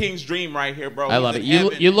Martin Luther King's dream right here, bro. I love it. He's in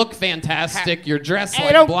heaven. You look fantastic. You're dressed Hey,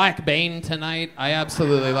 like don't- Black Bane tonight. I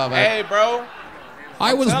absolutely love it. Hey, bro.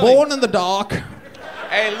 I was telling born in the dark.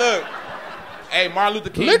 Hey, look. Hey, Martin Luther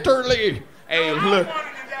King. Literally. Hey, look.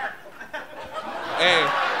 Hey.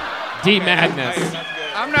 D Madness.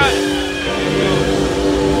 I'm not...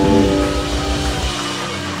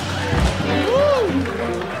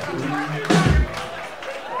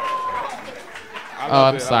 Oh,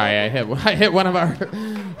 I'm sorry. I hit one of our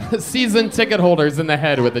season ticket holders in the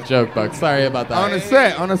head with a joke book. Sorry about that.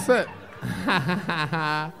 On the set.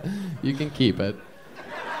 You can keep it.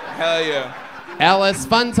 Hell yeah. Ellis,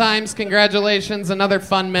 fun times. Congratulations. Another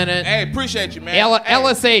fun minute. Hey, appreciate you, man. Hey,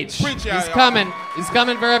 Ellis H. appreciate He's y'all. coming. He's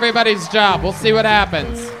coming for everybody's job. We'll see what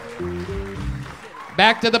happens.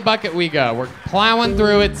 Back to the bucket we go. We're plowing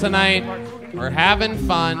through it tonight. We're having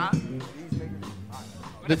fun.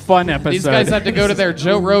 The fun episode. These guys have to go to their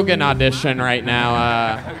Joe Rogan audition right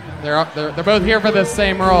now. They're both here for the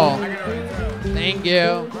same role. Thank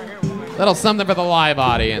you. Little something for the live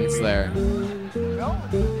audience there.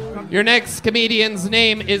 Your next comedian's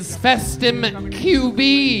name is Festim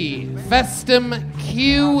QB. Festim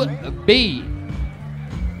QB.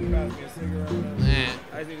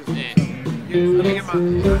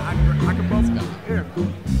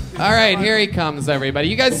 All right, here he comes, everybody.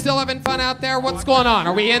 You guys still having fun out there? What's going on?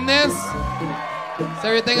 Are we in this? Is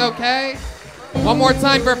everything okay? One more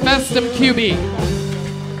time for Festum QB.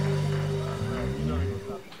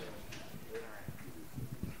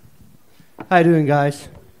 How you doing, guys?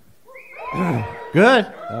 Good?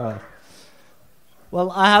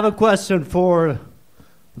 Well, I have a question for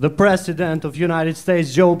the President of United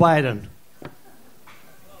States, Joe Biden.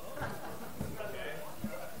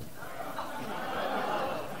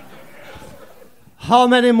 How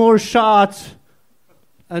many more shots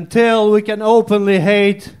until we can openly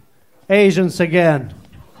hate Asians again?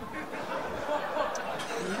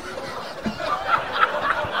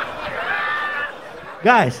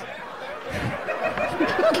 Guys.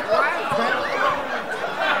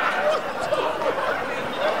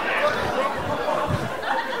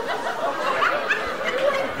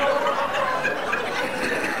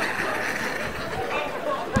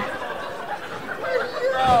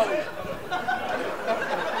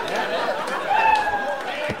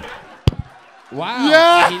 Wow.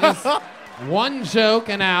 Yeah. He just one joke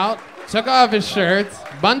and out, took off his shirt,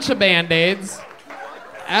 bunch of Band-Aids.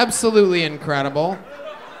 Absolutely incredible.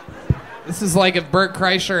 This is like if Bert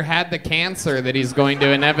Kreischer had the cancer that he's going to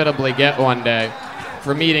inevitably get one day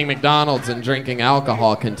from eating McDonald's and drinking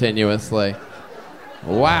alcohol continuously.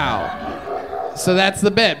 Wow. So that's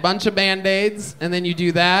the bit. Bunch of Band-Aids, and then you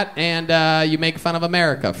do that, and you make fun of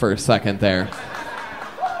America for a second there.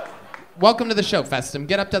 Welcome to the show, Festum.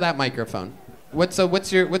 Get up to that microphone. What's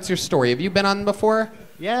your story? Have you been on before?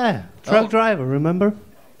 Yeah, truck driver, remember?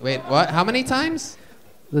 Wait, what? How many times?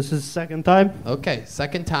 This is second time. Okay,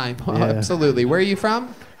 second time. Oh, Yeah. absolutely. Where are you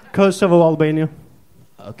from? Kosovo, Albania.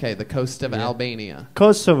 Okay, the coast of Albania.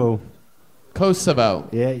 Kosovo. Kosovo.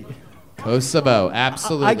 Yeah. Kosovo,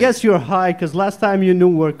 absolutely. I guess you're high, because last time you knew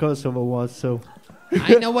where Kosovo was, so... I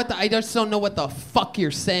just don't know what the fuck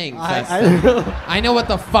you're saying, Festum. I know what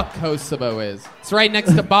the fuck Kosovo is. It's right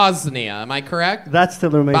next to Bosnia, am I correct? That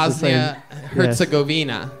still remains the same. Bosnia,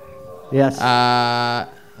 Herzegovina. Yes.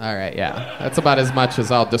 All right, yeah. That's about as much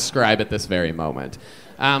as I'll describe at this very moment.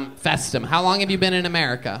 Festum, how long have you been in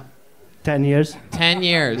America? 10 years. 10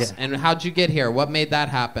 years. Yeah. And how'd you get here? What made that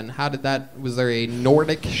happen? How did that... Was there a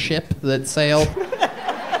Nordic ship that sailed?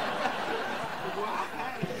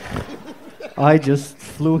 I just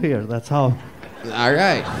flew here, that's how. All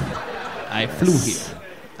right. I flew here.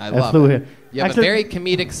 I love flew it. here. You have Actually- a very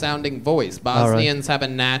comedic sounding voice. All right. Bosnians have a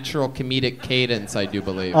natural comedic cadence, I do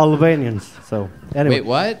believe. Albanians, so... Anyway. Wait,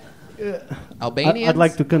 what? Albanians? I'd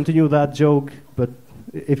like to continue that joke, but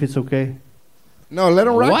if it's okay. No, let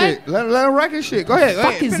him rock What? it. Let him rock his shit. Go ahead.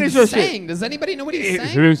 What the fuck Finish is he your saying? shit. Does anybody know what he's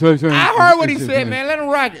saying? I heard what he said, man. Let him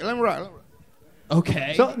rock it. Let him rock.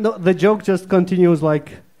 Okay. So, no, the joke just continues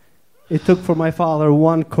like... It took for my father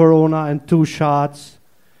 1 Corona and 2 shots,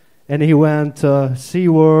 and he went C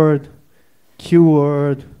word, Q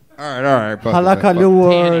word, All right. halakalu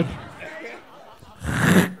word,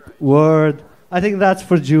 word. I think that's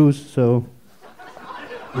for Jews, so.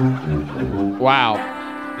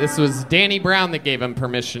 Wow. This was Danny Brown that gave him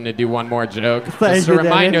permission to do one more joke. Thank Just a you, Danny.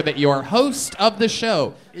 reminder that your host of the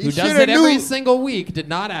show, who You does shoulda it every knew. single week, did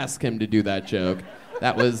not ask him to do that joke.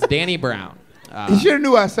 That was Danny Brown. He should have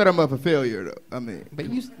knew I set him up for failure, though. I mean, But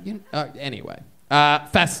anyway.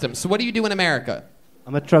 Festum, so what do you do in America?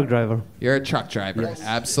 I'm a truck driver. You're a truck driver. Yes.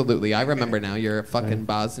 Absolutely. I remember now. You're a fucking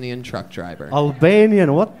Bosnian truck driver.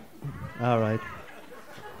 Albanian, what? All right.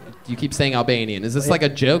 You keep saying Albanian. Is this like a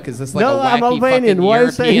joke? Is this like No, a wacky I'm Albanian. fucking Why are you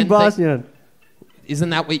European saying thing? Bosnian?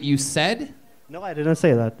 Isn't that what you said? No, I didn't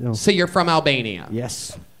say that. No. So you're from Albania?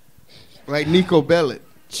 Yes. like Nico Bellic.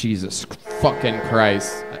 Jesus fucking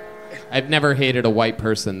Christ. I've never hated a white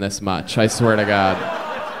person this much. I swear to God.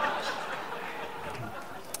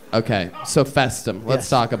 Okay, so Festum, let's Yes.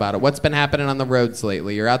 talk about it. What's been happening on the roads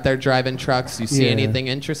lately? You're out there driving trucks. You see Yeah. anything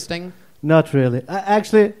interesting? Not really.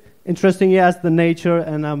 Actually, interesting. Yes, the nature,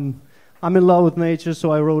 and I'm in love with nature.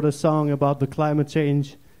 So I wrote a song about the climate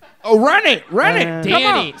change. Oh, run it. And-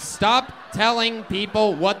 Danny, stop telling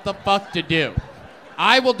people what the fuck to do.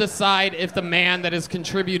 I will decide if the man that has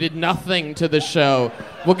contributed nothing to the show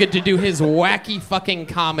will get to do his wacky fucking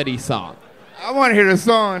comedy song. I want to hear the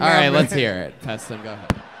song. All now, right, man. let's hear it. Festum, go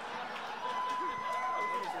ahead.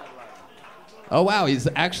 Oh, wow, he's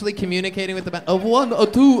actually communicating with the band. A 1, a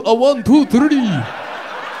 2, a 1, 2, 3.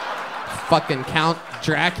 Fucking Count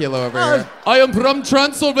Dracula over here. I am from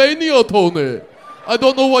Transylvania, Tony. I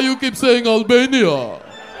don't know why you keep saying Albania.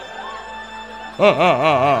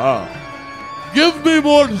 Give me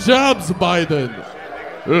more jabs, Biden.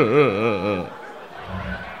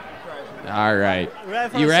 All right.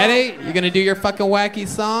 You ready? You gonna do your fucking wacky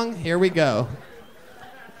song? Here we go.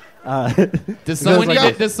 Does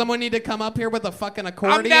someone need to come up here with a fucking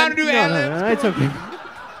accordion? I'm down to do No, ad-libs. no, it's okay.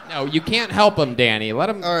 No, you can't help him, Danny. Let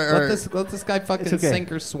him. All right, all let right. this guy fucking It's okay.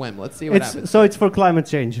 sink or swim. Let's see what happens. So it's for climate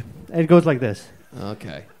change. And it goes like this.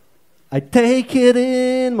 Okay. I take it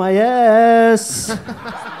in my ass.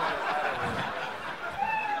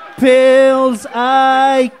 Pills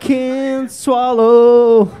I can't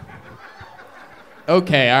swallow.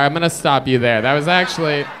 Okay, all right, I'm gonna stop you there.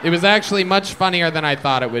 It was actually much funnier than I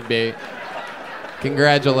thought it would be.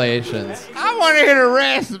 Congratulations. I want to hear the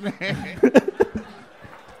rest, man.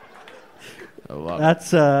 I love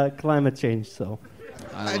That's climate change, so.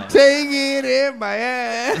 I take it in my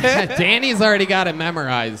ass. Danny's already got it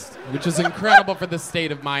memorized, which is incredible for the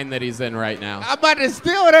state of mind that he's in right now. I'm about to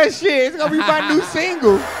steal that shit. It's gonna be my new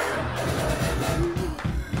single.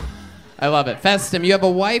 I love it. Festum, you have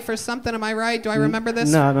a wife or something, am I right? Do I remember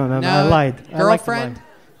this? No, I lied. I like to Girlfriend? lie.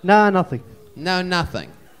 Nah, nothing. No,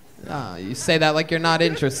 nothing. Oh, you say that like you're not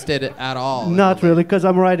interested at all. Not really, because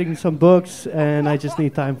I'm writing some books and I just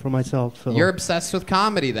need time for myself. So. You're obsessed with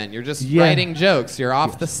comedy then. You're just Yeah. writing jokes. You're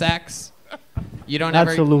off the sex. You don't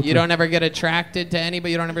Absolutely. ever get attracted to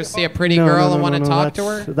anybody. You don't ever see a pretty girl and want to talk to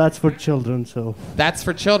her. That's for children, so. That's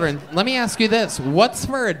for children. Let me ask you this. What's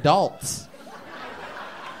for adults?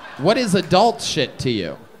 What is adult shit to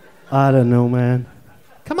you? I don't know, man.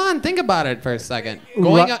 Come on, think about it for a second.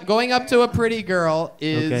 Ru- Going up to a pretty girl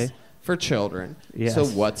is Okay. for children. Yes. So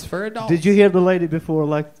what's for adults? Did you hear the lady before,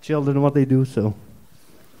 like children, what they do, so.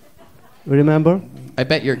 Remember? I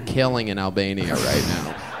bet you're killing in Albania right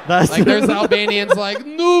now. That's Like there's Albanians like,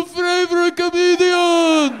 new favorite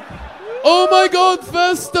comedian! Oh my god,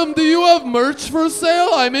 Festum, do you have merch for sale?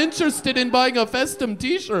 I'm interested in buying a Festum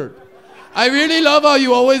t-shirt. I really love how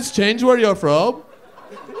you always change where you're from.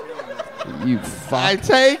 You fuck. I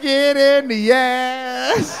take it in the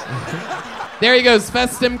ass. There he goes,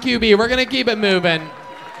 Festum QB. We're gonna keep it moving.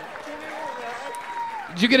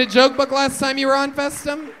 Did you get a joke book last time you were on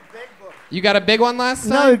Festum? You got a big one last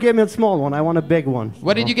time? No, you gave me a small one. I want a big one.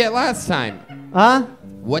 What did you get last time? Huh?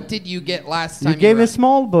 What did you get last time? You gave me were a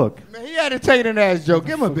small book. Man, he had to take it in the ass joke.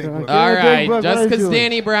 Give him a big one. All Give me a big right, book. just What are you because doing?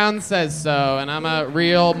 Danny Brown says so, and I'm a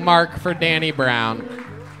real mark for Danny Brown.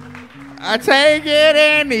 I take it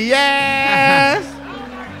in the ass.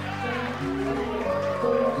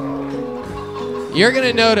 You're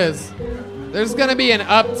gonna notice there's gonna be an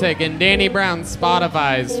uptick in Danny Brown's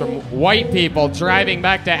Spotify's from white people driving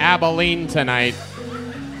back to Abilene tonight.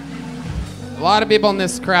 A lot of people in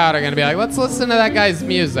this crowd are gonna be like, let's listen to that guy's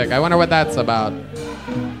music. I wonder what that's about.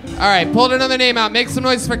 All right, pulled another name out. Make some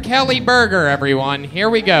noise for Kelly Berger, everyone.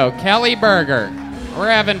 Here we go, Kelly Berger.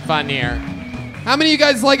 We're having fun here. How many of you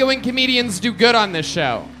guys like it when comedians do good on this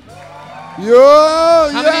show? How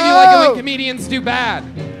many of you like it when comedians do bad?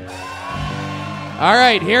 All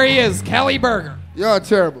right, here he is, Kelly Berger. Y'all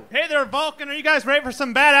terrible. Hey there, Vulcan. Are you guys ready for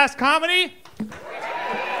some badass comedy?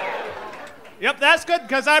 Yep, that's good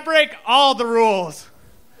because I break all the rules.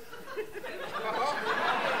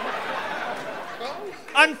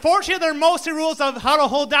 Unfortunately, they're mostly rules of how to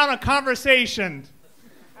hold down a conversation.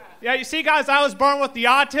 Yeah, you see, guys, I was born with the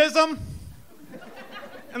autism.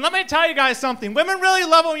 And let me tell you guys something. Women really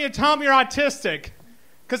love it when you tell them you're autistic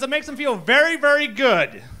because it makes them feel very, very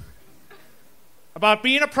good about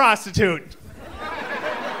being a prostitute.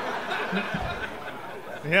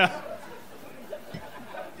 Yeah.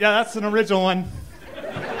 Yeah, that's an original one.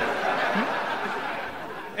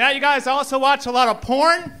 Yeah, you guys also watch a lot of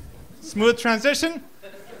porn. Smooth transition.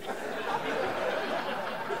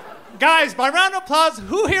 Guys, by round of applause,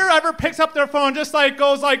 who here ever picks up their phone just like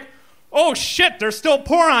goes like, oh shit, there's still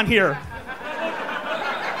porn on here.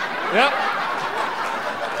 Yep.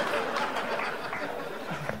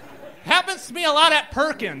 Happens to me a lot at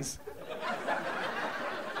Perkins.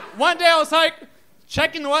 One day I was like,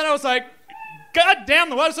 checking the weather, I was like, God damn,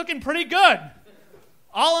 the weather's looking pretty good.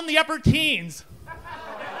 All in the upper teens.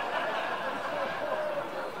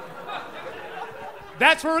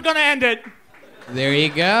 That's where we're gonna end it. There you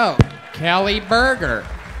go, Kelly Berger.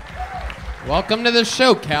 Welcome to the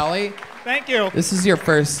show, Kelly. Thank you. This is your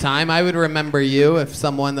first time. I would remember you if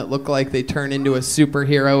someone that looked like they turned into a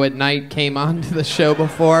superhero at night came onto the show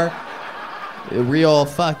before. Real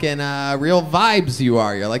fucking, real vibes you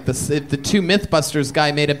are. You're like if the two Mythbusters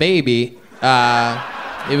guy made a baby,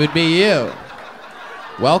 it would be you.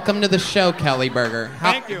 Welcome to the show, Kelly Berger.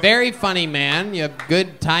 Thank you. Very funny, man. You have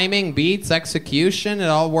good timing, beats, execution. It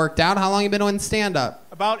all worked out. How long you been doing stand-up?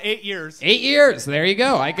 About 8 years. 8 years. There you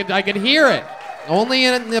go. I could hear it. Only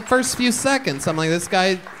in the first few seconds. I'm like, this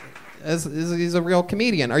guy he's a real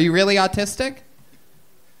comedian. Are you really autistic?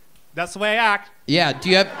 That's the way I act. Yeah. Do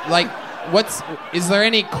you have like is there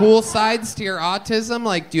any cool sides to your autism?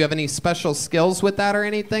 Like, do you have any special skills with that or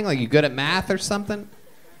anything? Like, you good at math or something?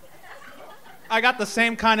 I got the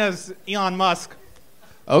same kind as Elon Musk.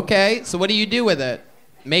 Okay, so what do you do with it?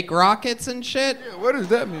 Make rockets and shit? Yeah, what does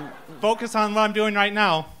that mean? Focus on what I'm doing right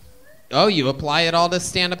now. Oh, you apply it all to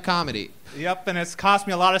stand-up comedy. Yep, and it's cost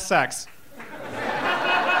me a lot of sex.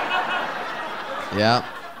 Yeah,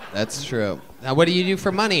 that's true. Now, what do you do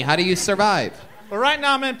for money? How do you survive? But right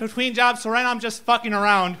now I'm in between jobs, so right now I'm just fucking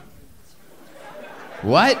around.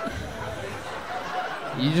 What?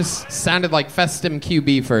 You just sounded like Festim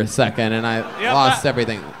QB for a second, and I lost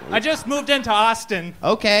everything. I just moved into Austin.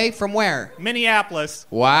 Okay, from where? Minneapolis.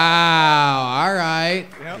 Wow, all right.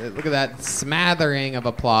 Yep. Look at that smattering of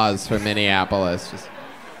applause for Minneapolis. Just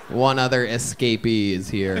one other escapee is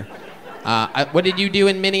here. What did you do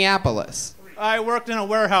in Minneapolis? I worked in a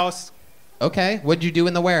warehouse. Okay, what did you do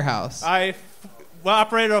in the warehouse? I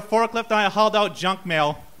operated a forklift and I hauled out junk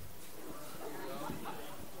mail.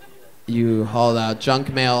 You hauled out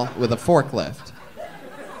junk mail with a forklift.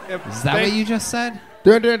 Is that what you just said?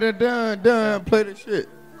 Dun, dun, dun, dun, dun. Play the shit.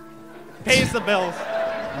 Pays the bills.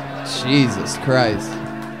 Jesus Christ.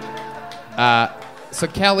 So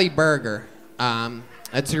Kelly Burger.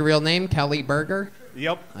 That's your real name, Kelly Burger?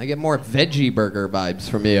 Yep. I get more veggie burger vibes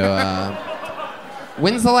from you.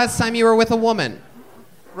 When's the last time you were with a woman?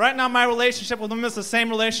 Right now my relationship with them is the same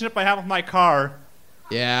relationship I have with my car.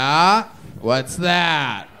 Yeah? What's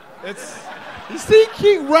that? It's... You see,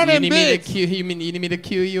 keep running, you need bitch. you need me to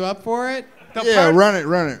cue you up for it? Run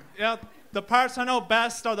it. Yeah, the parts I know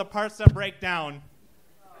best are the parts that break down.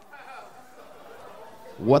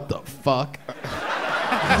 What the fuck?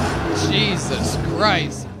 Jesus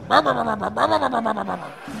Christ.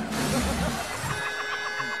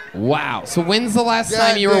 Wow. So when's the last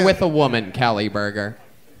time you were with a woman, Kelly Burger?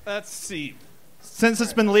 Let's see. Since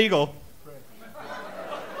it's been legal.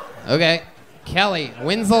 Okay. Kelly,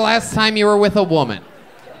 when's the last time you were with a woman?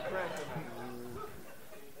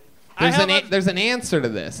 There's an answer to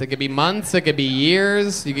this. It could be months, it could be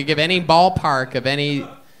years. You could give any ballpark of any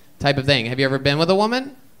type of thing. Have you ever been with a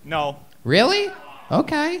woman? No. Really?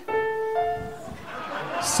 Okay.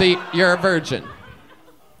 So you're a virgin.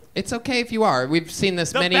 It's okay if you are. We've seen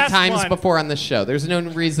this many times before on the show. There's no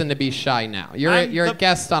reason to be shy now. You're a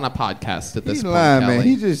guest on a podcast at this point, lying, Kelly. man.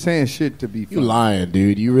 He's just saying shit to be funny. You lying,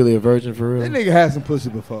 dude. You really a virgin for real? That nigga had some pussy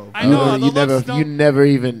before. I know. You never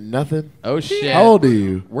even nothing? Oh, shit. How old are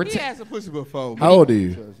you? He had some pussy before. How old are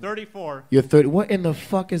you? 34. You're 30. What in the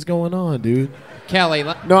fuck is going on, dude? Kelly.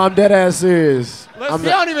 No, I'm dead ass serious. You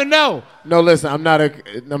don't even know. No, listen, I'm not a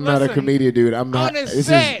comedian, dude. I'm not. On the This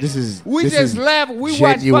set, is we this just is laughed. We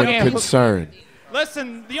watched genuine fucking concern.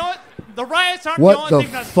 Listen, the riots aren't What the only the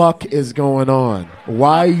thing that's... fuck is going on?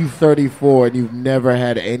 Why are you 34 and you've never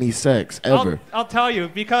had any sex ever? I'll tell you,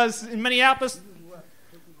 because in Minneapolis,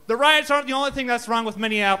 the riots aren't the only thing that's wrong with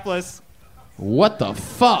Minneapolis. What the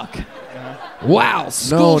fuck? Wow,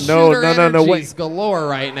 school shooter energies galore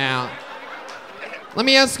right now. Let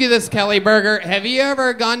me ask you this, Kelly Burger. Have you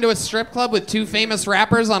ever gone to a strip club with two famous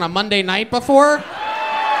rappers on a Monday night before?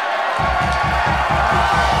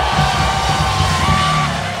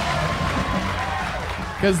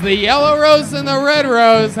 Because the Yellow Rose and the Red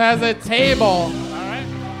Rose has a table. All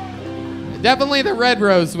right. Definitely the Red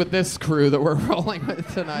Rose with this crew that we're rolling with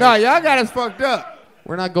tonight. No, y'all got us fucked up.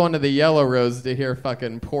 We're not going to the Yellow Rose to hear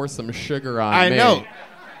fucking pour some sugar on me. I know.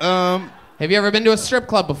 Have you ever been to a strip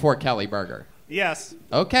club before, Kelly Burger? Yes.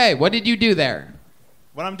 Okay, what did you do there?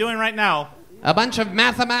 What I'm doing right now. A bunch of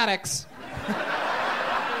mathematics.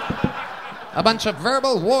 A bunch of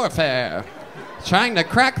verbal warfare. Trying to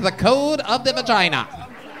crack the code of the vagina.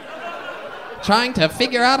 Trying to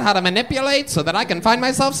figure out how to manipulate so that I can find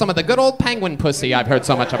myself some of the good old penguin pussy I've heard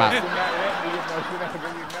so much about.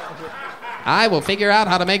 I will figure out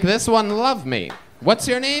how to make this one love me. What's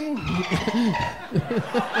your name?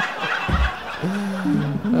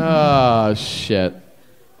 Oh shit!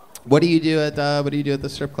 What do you do at the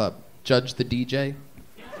strip club? Judge the DJ?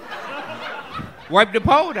 Wipe the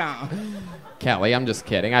pole down. Kelly, I'm just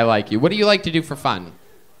kidding. I like you. What do you like to do for fun?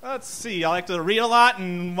 Let's see. I like to read a lot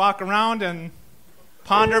and walk around and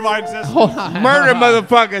ponder our existence. Hold on. Murder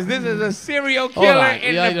motherfuckers. This is a serial killer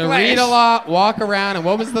in you like the to flesh. read a lot, walk around, and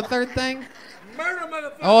what was the third thing? Murder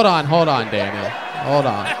motherfuckers. Hold on, Daniel.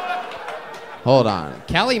 Hold on.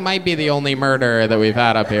 Kelly might be the only murderer that we've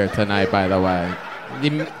had up here tonight, by the way.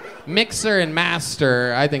 The mixer and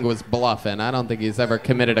master, I think, was bluffing. I don't think he's ever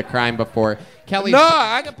committed a crime before. Kelly. No,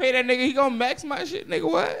 I can pay that nigga. He gonna max my shit,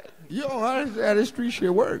 nigga. What? You don't understand how this street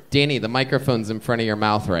shit work. Danny, the microphone's in front of your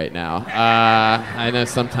mouth right now. I know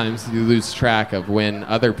sometimes you lose track of when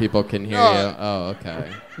other people can hear you. Oh, okay.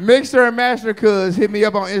 Mixer and Master Cuz, hit me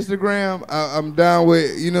up on Instagram. I'm down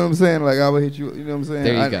with, you know what I'm saying? Like, I will hit you, you know what I'm saying?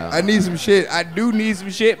 There you go. I need some shit. I do need some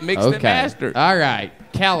shit mixed and mastered. All right.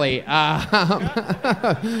 Kelly, I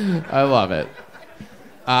love it.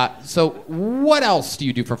 So what else do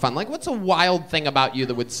you do for fun? Like, what's a wild thing about you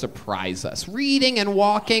that would surprise us? Reading and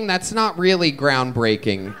walking, that's not really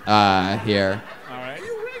groundbreaking here. All right.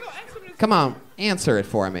 Come on, answer it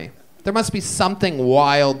for me. There must be something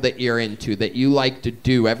wild that you're into that you like to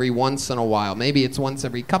do every once in a while. Maybe it's once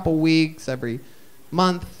every couple weeks, every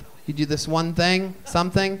month. You do this one thing,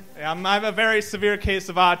 something? Yeah, I have a very severe case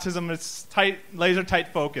of autism. It's tight, laser tight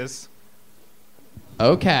focus.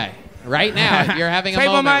 Okay. Right now, you're having a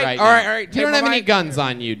moment right now. All right. You don't have any guns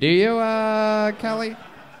on you, do you, Kelly?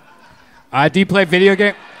 Do you play video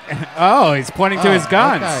game? Oh, he's pointing to his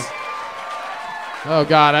guns. Okay. Oh,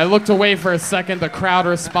 God. I looked away for a second. The crowd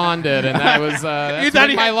responded, and that was that's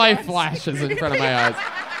when my life flashes in front of my eyes.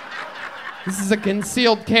 This is a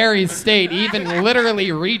concealed carry state. Even literally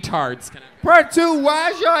retards can... Part 2, why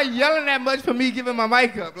is y'all yelling that much for me giving my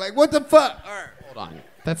mic up? Like, what the fuck? All right. Hold on.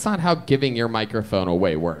 That's not how giving your microphone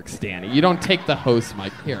away works, Danny. You don't take the host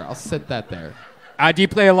mic. Here, I'll sit that there. Do you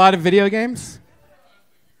play a lot of video games?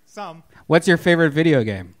 Some. What's your favorite video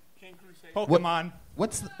game? Pokemon.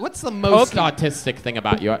 What's the most autistic thing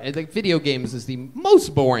about you? I think video games is the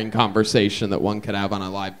most boring conversation that one could have on a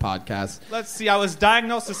live podcast. Let's see. I was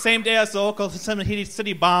diagnosed the same day as the Oklahoma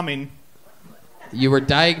City bombing. You were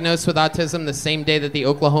diagnosed with autism the same day that the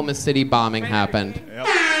Oklahoma City bombing happened. Yep.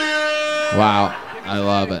 Wow. I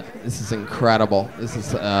love it. This is incredible. This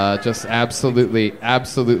is just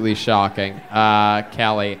absolutely shocking.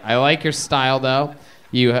 Kelly, I like your style, though.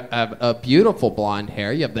 You have a beautiful blonde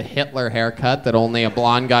hair. You have the Hitler haircut that only a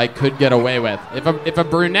blonde guy could get away with. If a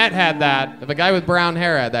brunette had that, if a guy with brown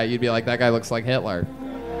hair had that, you'd be like, that guy looks like Hitler.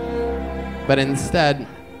 But instead...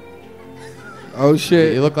 Oh,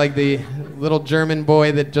 shit. You look like the little German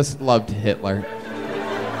boy that just loved Hitler.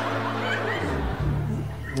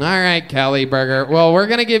 All right, Kelly Berger. Well, we're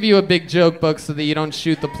going to give you a big joke book so that you don't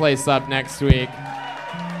shoot the place up next week.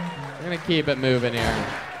 We're going to keep it moving here.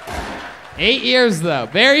 8 years, though.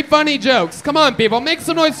 Very funny jokes. Come on, people. Make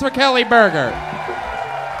some noise for Kelly Berger.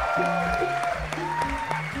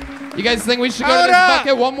 You guys think we should go to this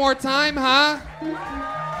bucket one more time, huh?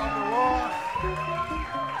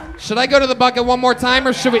 Should I go to the bucket one more time,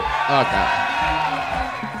 or should we... Okay.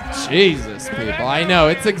 Jesus, people. I know,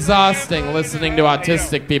 it's exhausting listening to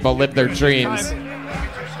autistic people live their dreams.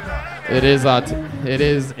 It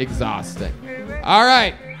is exhausting. All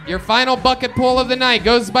right, your final bucket pool of the night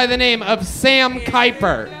goes by the name of Sam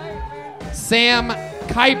Kuiper. Sam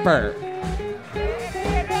Kuiper.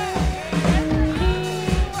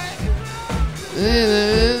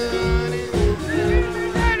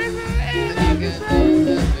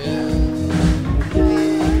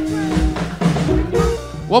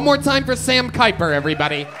 One more time for Sam Kuiper,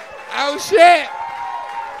 everybody. Oh, shit.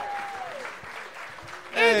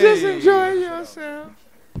 Hey. Just enjoy yourself.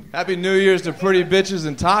 Happy New Year's to pretty bitches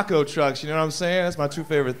and taco trucks. You know what I'm saying? That's my two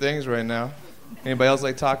favorite things right now. Anybody else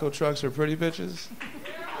like taco trucks or pretty bitches?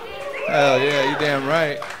 Hell yeah, you damn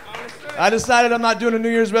right. I decided I'm not doing a New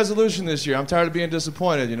Year's resolution this year. I'm tired of being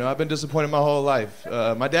disappointed, you know. I've been disappointed my whole life.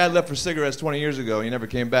 My dad left for cigarettes 20 years ago, and he never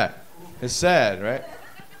came back. It's sad, right?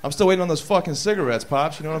 I'm still waiting on those fucking cigarettes,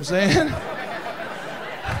 Pops, you know what I'm saying?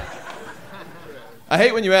 I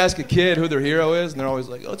hate when you ask a kid who their hero is, and they're always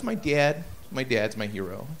like, oh, it's my dad. My dad's my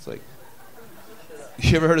hero. It's like,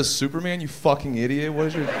 you ever heard of Superman, you fucking idiot? How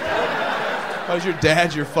is your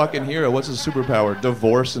dad your fucking hero? What's his superpower?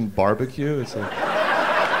 Divorce and barbecue? It's like...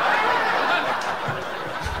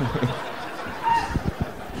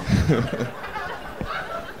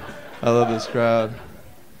 I love this crowd.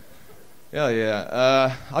 Hell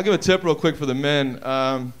yeah. I'll give a tip real quick for the men.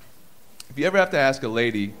 If you ever have to ask a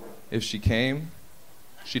lady if she came,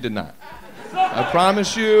 she did not. I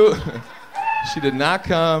promise you, she did not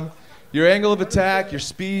come. Your angle of attack, your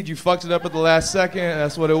speed, you fucked it up at the last second.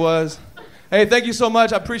 That's what it was. Hey, thank you so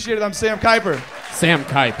much. I appreciate it. I'm Sam Kuiper. Sam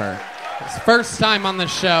Kuiper. It's first time on the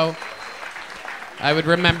show. I would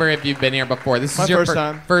remember if you've been here before. This is your first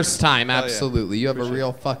time. First time, absolutely. You have a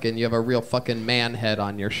real fucking man head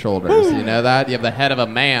on your shoulders. Woo. You know that? You have the head of a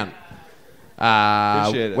man.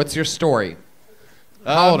 Appreciate it. What's your story?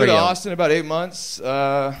 How old are you? I moved to Austin about 8 months.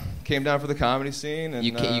 Came down for the comedy scene. And,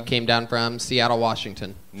 you came down from Seattle,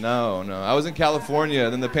 Washington. No. I was in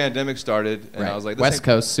California. Then the pandemic started, and I was like, West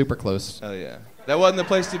Coast, super close. Hell yeah. That wasn't the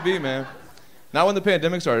place to be, man. Not when the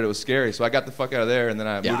pandemic started. It was scary. So I got the fuck out of there, and then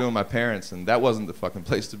I moved Yeah. in with my parents, and that wasn't the fucking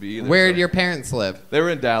place to be either. Where so. did your parents live? They were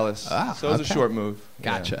in Dallas. Ah, so it was a okay. short move.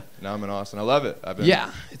 Gotcha. Yeah. Now I'm in Austin. I love it. Yeah,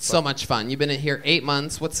 it's so much fun. You've been in here 8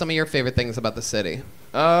 months. What's some of your favorite things about the city?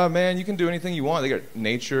 Man, you can do anything you want. They got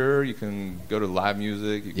nature. You can go to live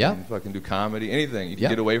music. You Yep. can fucking do comedy. Anything. You can Yep.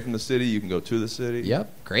 get away from the city. You can go to the city.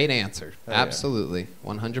 Yep. Great answer. Hell yeah. Absolutely.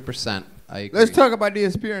 100%. I agree. Let's talk about the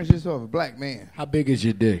experiences of a black man. How big is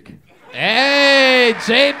your dick? Hey,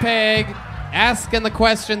 JPEG. Asking the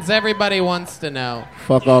questions everybody wants to know.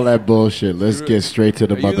 Fuck all that bullshit. Let's get straight to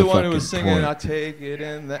the Are you the one who motherfucking was singing, I point. take it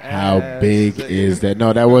in the How ass? big is that?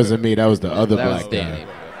 No, that wasn't me. That was the other That was black Danny.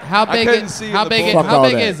 guy. How I big? couldn't see in How the big? pool. Fuck How all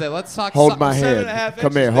big that. is it? Let's talk. Hold my 7.5 hand. inches,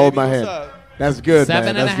 Come here. Hold my baby. hand. What's up? That's good, Seven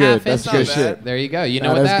man. and That's a good. half That's inches. good shit. There you go. You know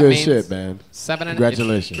Nah, what that's that good means. shit, man. 7 and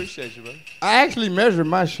Congratulations. Appreciate you, bro. I actually measured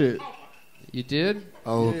my shit. You did?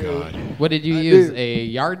 Oh God. What did you I use? did. A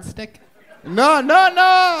yardstick? No.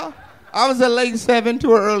 I was a late 7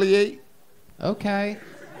 to an early 8. Okay.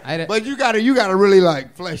 But you gotta really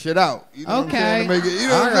like flesh it out. You know what I'm saying, Okay. to make it, you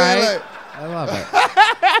know All what I'm saying? right. Like, I love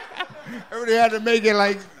it. everybody had to make it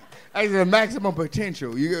like the maximum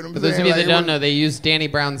potential. You get what I'm For saying? those of you Like, that don't know, they use Danny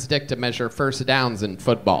Brown's dick to measure first downs in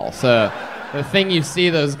football. So the thing you see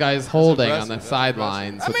those guys holding on the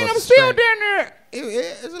sidelines. I with mean, the I'm still string- down there.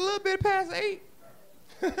 It's a little bit past 8.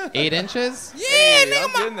 8 inches? Yeah, Hey, nigga,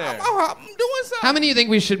 I'm getting there. I'm doing something. How many do you think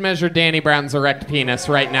we should measure Danny Brown's erect penis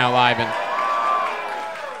right now, live? And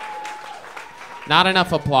not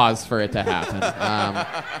enough applause for it to happen.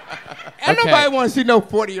 Ain't okay. nobody want to see no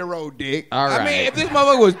 40-year-old dick. All I mean, right. if this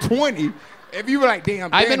motherfucker was 20, if you were like,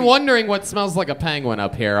 damn, I've been Danny. wondering what smells like a penguin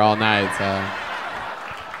up here all night.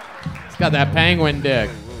 So. It's got that penguin dick.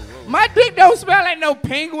 My dick don't smell like no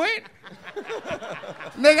penguin.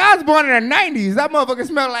 Nigga, I was born in the 90s. That motherfucker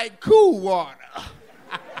smelled like cool water.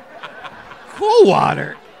 Cool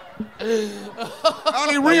water.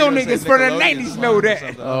 Only real niggas from the 90s know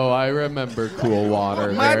that. Oh, I remember Cool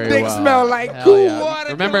Water. My very dick well. smell like Hell cool yeah. water.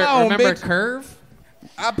 Remember, Come on, remember bitch. Curve?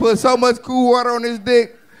 I put so much cool water on this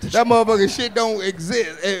dick, that motherfucker shit don't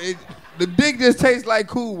exist. The dick just tastes like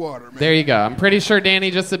cool water, man. There you go. I'm pretty sure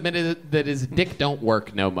Danny just admitted that his dick don't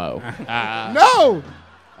work no mo. No!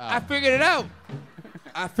 I figured it out.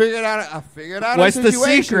 I figured out What's a the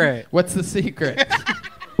situation. secret? What's the secret?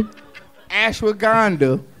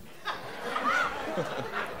 Ashwagandha.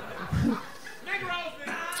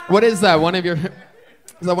 What is that?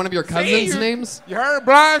 Is that one of your cousins' See, names? You heard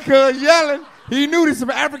blind cuz yelling. He knew this some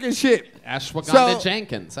African shit. Ashwagandha So-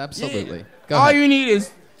 Jenkins, absolutely. Go All ahead. you need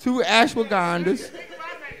is 2 ashwagandhas.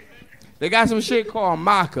 They got some shit called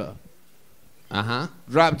maca. Uh-huh.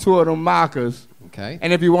 Drop 2 of them macas. Okay.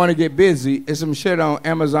 And if you want to get busy, it's some shit on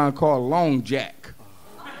Amazon called Long Jack.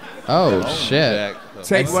 Oh, shit.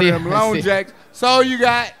 Take I one see- of them I Long see. Jacks. So you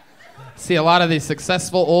got. See a lot of these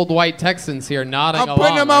successful old white Texans here nodding I'm along.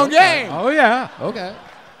 putting them on Okay. game. Oh, yeah. Okay.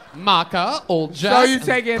 Maca, Old Jack, So you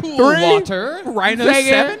taking Cool 3? Water, Rhino Take it.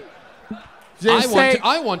 7? Just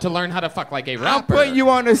I want to learn how to fuck like a I'm rapper. putting you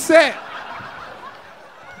on the set.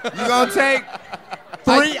 You gonna take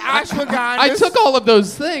 3 ashwagandhas. I took all of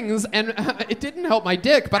those things and it didn't help my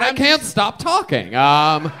dick, but I can't stop talking.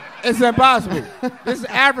 It's impossible. This is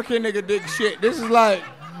African nigga dick shit. This is like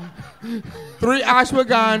 3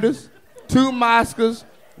 ashwagandhas, 2 maskas,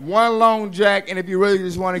 1 Long Jack, and if you really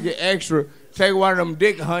just want to get extra, take one of them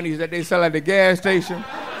dick honeys that they sell at the gas station.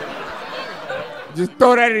 Just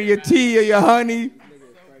throw that in your tea or your honey.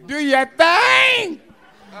 Do your thing.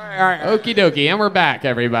 All right. Okie dokie, and we're back,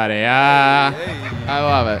 everybody. I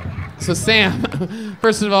love it. So, Sam,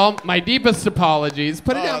 first of all, my deepest apologies.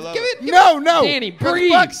 Put it down. Give it. No. Danny, 'Cause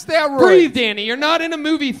breathe. fuck steroids. Breathe, Danny. You're not in a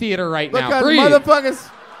movie theater right now. Because Breathe. motherfuckers.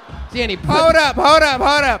 Danny, Hold up.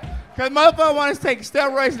 Because motherfuckers want to take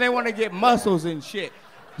steroids and they want to get muscles and shit.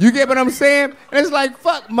 You get what I'm saying? And it's like,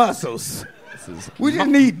 fuck muscles. We just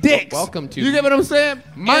need dicks. Welcome to You get what I'm saying?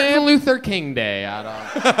 Martin And- Luther King Day.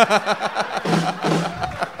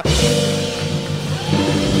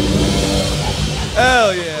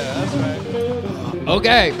 Hell yeah, that's right.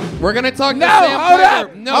 Okay, we're gonna talk to No, Sam hold Parker.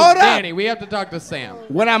 up, No, hold up. Danny, we have to talk to Sam.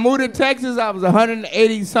 When I moved to Texas, I was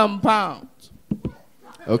 180 something pounds.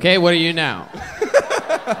 Okay, what are you now?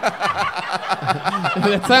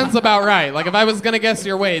 That sounds about right. Like if I was gonna guess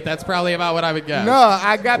your weight, that's probably about what I would guess. No,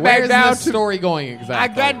 I got back Where's down this to. story going exactly? I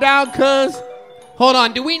got down cause. Hold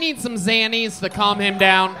on, do we need some Xannies to calm him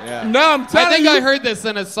down? Yeah. No, I'm telling I think you. I heard this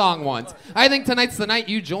in a song once. I think tonight's the night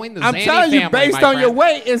you join the I'm Xanny telling family, you, based my on your friend.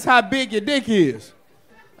 weight, is how big your dick is.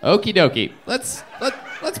 Okie dokie. Let's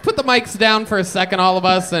put the mics down for a second, all of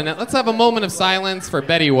us, and let's have a moment of silence for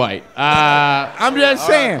Betty White. I'm just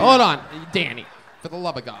saying. Hold on, Danny, for the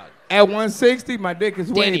love of God. At 160, my dick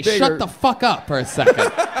is way Danny, bigger. shut the fuck up for a second.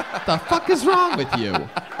 What the fuck is wrong with you?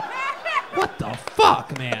 What the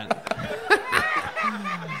fuck, man?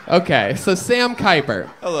 Okay, so Sam Kuiper.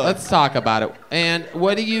 Hello. Let's talk about it. And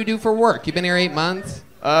what do you do for work? You've been here 8 months?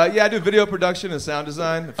 Yeah, I do video production and sound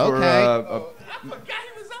design. For, Okay.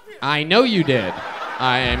 I know you did.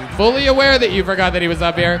 I am fully aware that you forgot that he was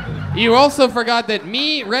up here. You also forgot that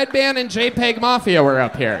me, Redban, and Jpegmafia were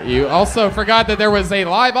up here. You also forgot that there was a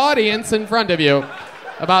live audience in front of you.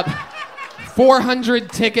 About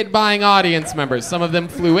 400 ticket-buying audience members. Some of them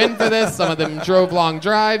flew in for this, some of them drove long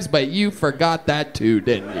drives, but you forgot that too,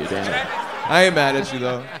 didn't you, Dan? I ain't mad at you,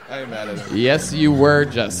 though. I ain't mad at you. Yes, you were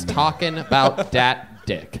just talking about that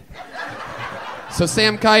dick. So,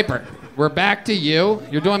 Sam Kuiper, we're back to you.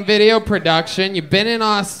 You're doing video production. You've been in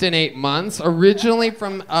Austin 8 months, originally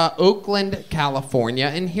from Oakland,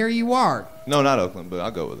 California, and here you are. No, not Oakland, but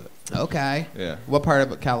I'll go with it. Okay. Yeah. What part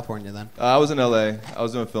of California, then? I was in L.A. I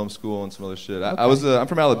was doing film school and some other shit. I'm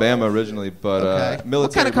from Alabama originally, but military.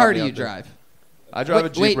 What kind of car do you drive? I drive a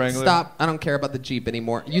Jeep Wrangler. Stop. I don't care about the Jeep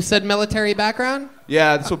anymore. You said military background?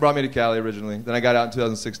 Yeah, that's what brought me to Cali originally. Then I got out in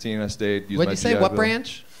 2016. I stayed. Used What'd my you say? GI What Bill.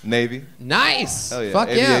 branch? Navy. Nice. Hell yeah. Fuck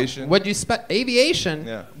Aviation. yeah. What'd you aviation?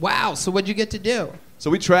 Yeah. Wow. So what'd you get to do? So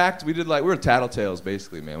we tracked. We did we were tattletales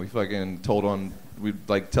basically, man. We fucking told on. We'd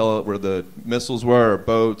tell where the missiles were, or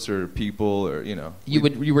boats, or people, or you know.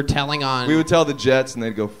 You were telling on. We would tell the jets, and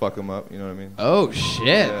they'd go fuck them up. You know what I mean? Oh shit,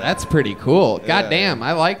 Yeah. that's pretty cool. Yeah. God damn,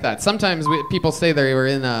 I like that. Sometimes people say they were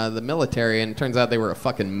in the military, and it turns out they were a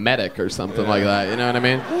fucking medic or something like that. You know what I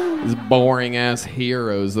mean? These boring ass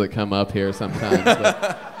heroes that come up here sometimes.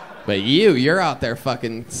 But you're out there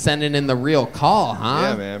fucking sending in the real call, huh?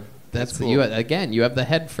 Yeah, man. That's cool. you again. You have the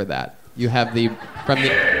head for that. You have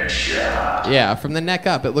from the neck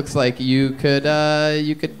up. It looks like you could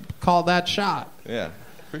call that shot. Yeah,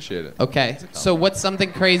 appreciate it. Okay, so what's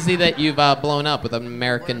something crazy that you've blown up with an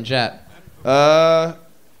American jet? So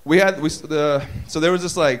there was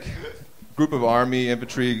this group of army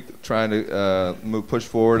infantry trying to push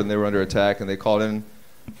forward, and they were under attack, and they called in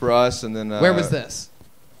for us, and then Where was this?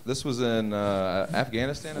 This was in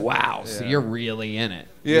Afghanistan. I think. Wow, so Yeah. you're really in it.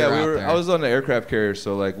 Yeah, You're out there. I was on the aircraft carrier,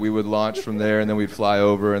 so we would launch from there, and then we'd fly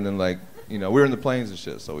over, and then we were in the planes and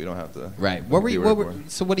shit, so we don't have to. Right.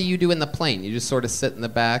 So what do you do in the plane? You just sort of sit in the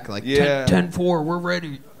back, like 10-4, we're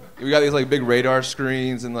ready. We got these big radar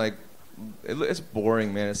screens, and it's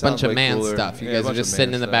boring, man. It sounds Bunch of way man cooler. stuff. You Yeah, guys a are bunch just of sitting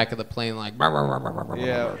man in the stuff. back of the plane, like.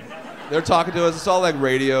 Yeah. They're talking to us. It's all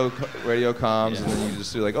radio comms, and then you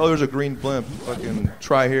just do oh, there's a green blimp. Fucking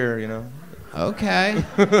try here, you know. Okay.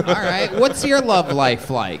 All right. What's your love life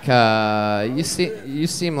like? You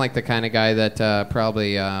seem like the kind of guy that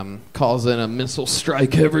probably calls in a missile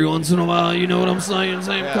strike every once in a while. You know what I'm saying,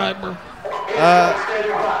 Sam Kuiper?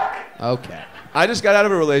 Okay. I just got out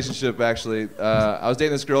of a relationship, actually. I was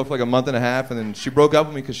dating this girl for a month and a half, and then she broke up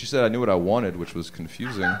with me because she said I knew what I wanted, which was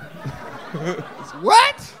confusing.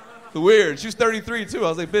 What? Weird. She was 33, too. I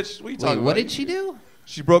was like, bitch, what are you talking about? What did she do?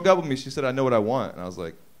 She broke up with me. She said, I know what I want. And I was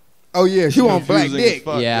like, oh, yeah, she want black confusing as dick.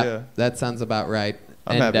 fuck, Yeah, that sounds about right.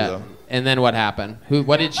 I'm happy, though. And then what happened?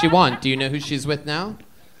 What did she want? Do you know who she's with now?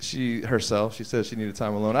 She herself. She said she needed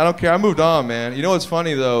time alone. I don't care. I moved on, man. You know what's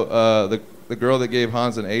funny, though? The girl that gave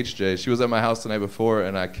Hans an HJ, she was at my house the night before,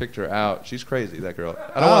 and I kicked her out. She's crazy, that girl.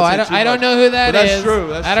 I don't know who that is. That's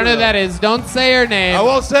true. I don't know who that is. Don't say her name. I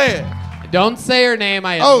won't say it. Don't say her name.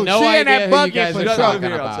 I have no she in idea that who you bucket guys for are sure. talking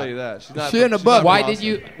Here, about. I'll tell you that. She's not, She in the she's bucket.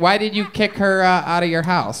 not Why did you kick her out of your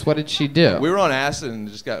house? What did she do? We were on acid and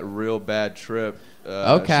just got a real bad trip.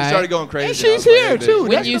 Okay. She started going crazy. And she's here, too.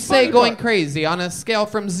 When That's you the say funny going part. crazy, on a scale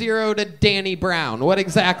from 0 to Danny Brown, what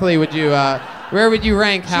exactly would you? Where would you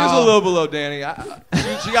rank? She was a little below Danny.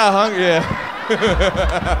 She got hungry. Yeah.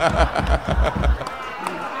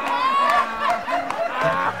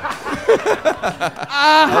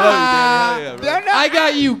 I love you, Danny. Hell yeah, bro. I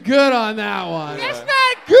got you good on that one. That's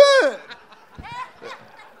not good.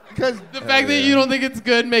 Because The fact that you don't think it's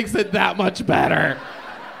good makes it that much better.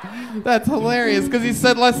 That's hilarious because he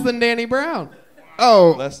said less than Danny Brown.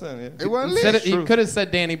 Less than, yeah. It wasn't He lit. could have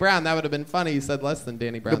said Danny Brown. That would have been funny. He said less than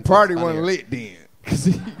Danny Brown. The party wasn't lit then.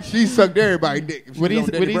 She sucked everybody's dick. if she What was on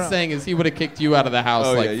he's Danny what he's Brown. saying is he would have kicked you out of the house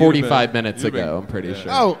Oh, yeah, like you'd 45 been- minutes you'd ago. been- I'm pretty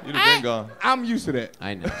sure. Oh, You'd have been gone. I'm used to that.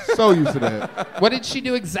 I know. So used to that. What did she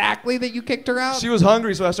do exactly that you kicked her out? She was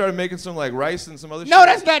hungry, so I started making some like rice and some other shit. No,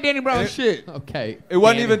 that's not Danny Brown shit. Okay. It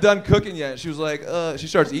wasn't Danny. even done cooking yet. She was like, she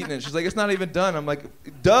starts eating it. She's like, it's not even done. I'm like,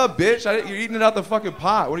 duh, bitch. You're eating it out the fucking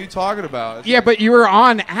pot. What are you talking about? Yeah, but you were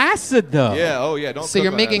on acid though. Yeah, oh yeah, don't So cook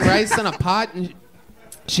you're on making that. rice in a pot, and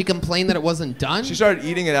she complained that it wasn't done. She started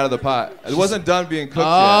eating it out of the pot. It wasn't done being cooked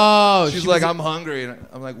Oh, yet. She's she like, was- I'm hungry. And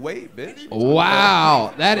I'm like, wait, bitch.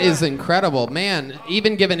 Wow, that is incredible, man.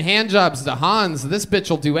 Even giving hand jobs to Hans, this bitch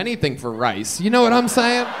will do anything for rice. You know what I'm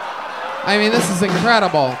saying? I mean, this is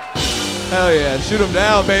incredible. Hell yeah, shoot him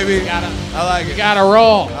down, baby. I like it. You gotta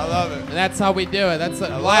roll. I love it. And that's how we do it. That's a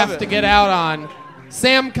love laugh it. to get out on.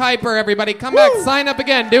 Sam Kuiper, everybody, come back, sign up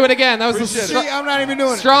again, do it again. That was Appreciate a it. See, I'm not even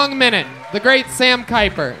doing it. strong minute. The great Sam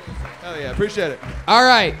Kuiper. Hell yeah, appreciate it. All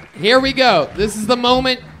right, here we go. This is the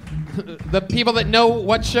moment the people that know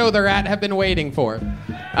what show they're at have been waiting for.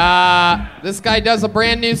 This guy does a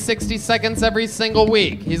brand new 60 seconds every single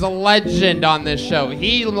week. He's a legend on this show.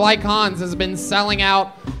 He, like Hans, has been selling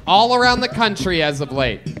out all around the country as of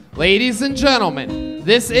late. Ladies and gentlemen,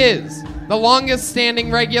 this is the longest standing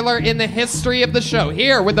regular in the history of the show.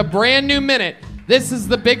 Here with a brand new minute, this is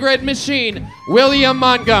the Big Red Machine, William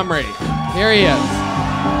Montgomery. Here he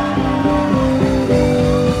is.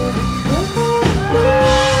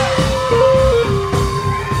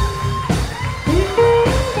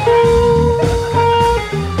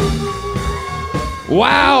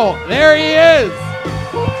 Wow, there he is.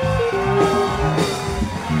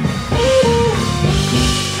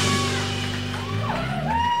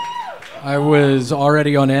 I was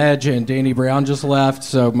already on edge, and Danny Brown just left,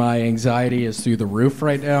 so my anxiety is through the roof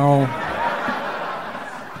right now.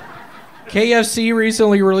 KFC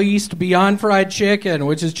recently released Beyond Fried Chicken,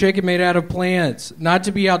 which is chicken made out of plants. Not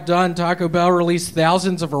to be outdone, Taco Bell released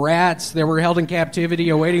thousands of rats that were held in captivity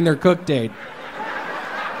awaiting their cook date.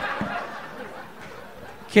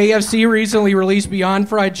 KFC recently released Beyond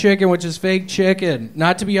Fried Chicken, which is fake chicken.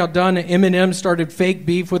 Not to be outdone, Eminem started fake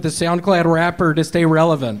beef with a SoundCloud rapper to stay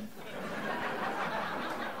relevant.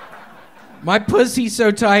 My pussy's so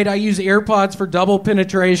tight, I use AirPods for double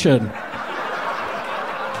penetration.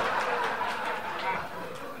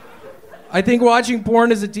 I think watching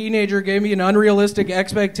porn as a teenager gave me an unrealistic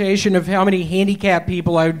expectation of how many handicapped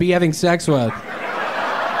people I would be having sex with.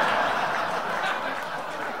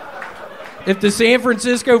 If the San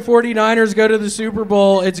Francisco 49ers go to the Super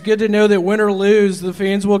Bowl, it's good to know that win or lose, the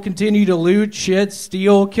fans will continue to loot, shit,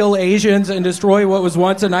 steal, kill Asians, and destroy what was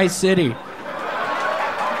once a nice city.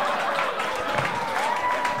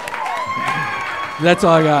 That's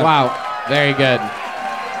all I got. Wow, very good.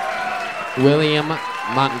 William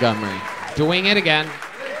Montgomery. Doing it again.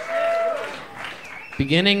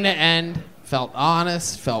 Beginning to end, felt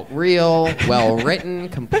honest, felt real, well written,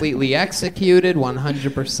 completely executed,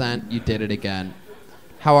 100%. You did it again.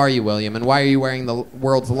 How are you, William? And why are you wearing the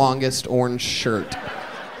world's longest orange shirt?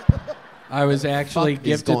 I was actually Fuck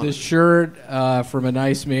is gifted going- this shirt from a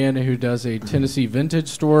nice man who does a Tennessee vintage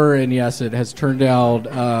store, and yes, it has turned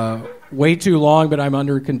out way too long, but I'm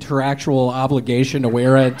under contractual obligation to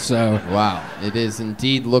wear it. So wow, it is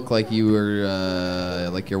indeed look like you were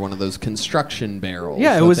like you're one of those construction barrels.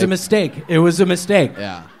 yeah, it that was they- a mistake. It was a mistake.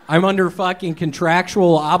 Yeah. I'm under fucking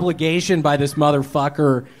contractual obligation by this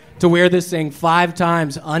motherfucker to wear this thing 5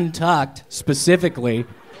 times untucked, specifically.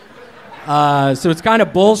 So it's kind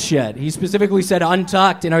of bullshit. He specifically said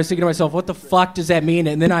untucked, and I was thinking to myself, what the fuck does that mean?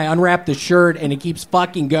 And then I unwrap the shirt, and it keeps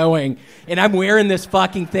fucking going. And I'm wearing this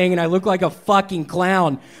fucking thing, and I look like a fucking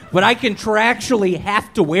clown. But I contractually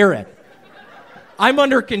have to wear it. I'm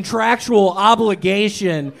under contractual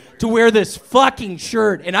obligation to wear this fucking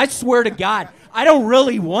shirt, and I swear to God, I don't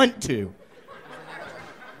really want to.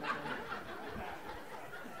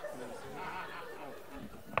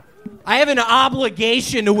 I have an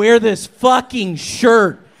obligation to wear this fucking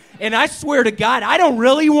shirt. And I swear to God, I don't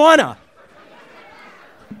really wanna.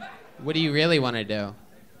 What do you really want to do?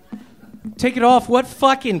 Take it off. What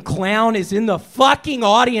fucking clown is in the fucking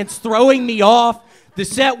audience throwing me off? The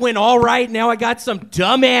set went all right. Now I got some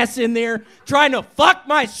dumbass in there trying to fuck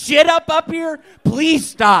my shit up here. Please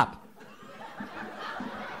stop.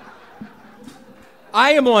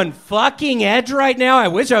 I am on fucking edge right now. I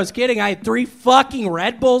wish I was kidding. I had 3 fucking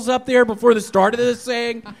Red Bulls up there before the start of this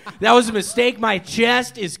thing. That was a mistake. My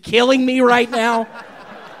chest is killing me right now.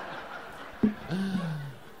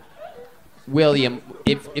 William,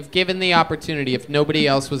 if given the opportunity, if nobody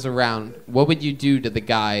else was around, what would you do to the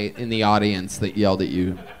guy in the audience that yelled at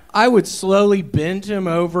you? I would slowly bend him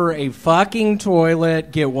over a fucking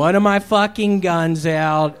toilet, get one of my fucking guns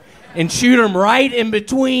out, and shoot him right in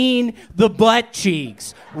between the butt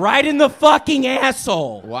cheeks. Right in the fucking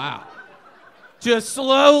asshole. Wow. Just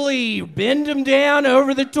slowly bend him down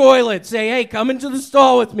over the toilet. Say, hey, come into the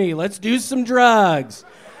stall with me. Let's do some drugs.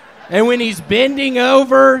 And when he's bending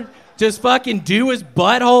over, just fucking do his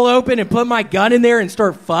butthole open and put my gun in there and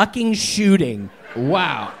start fucking shooting.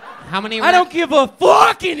 Wow. How many? I don't give a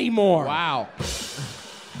fuck anymore. Wow.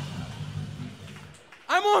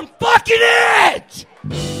 I'm on fucking edge.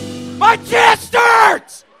 My chest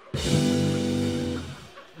hurts.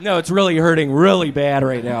 No, it's really hurting really bad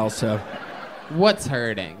right now, so. What's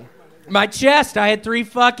hurting? My chest. I had 3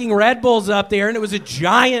 fucking Red Bulls up there, and it was a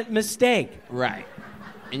giant mistake. Right.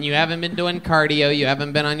 And you haven't been doing cardio. You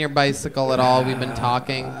haven't been on your bicycle at all. We've been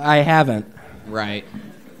talking. I haven't. Right.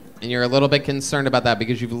 And you're a little bit concerned about that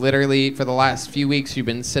because you've literally, for the last few weeks, you've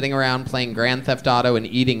been sitting around playing Grand Theft Auto and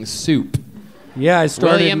eating soup. Yeah, I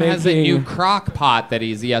started William has a making- new crock pot that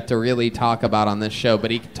he's yet to really talk about on this show,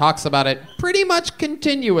 but he talks about it pretty much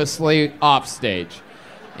continuously off stage.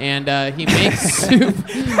 And he makes soup.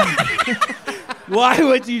 Why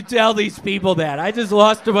would you tell these people that? I just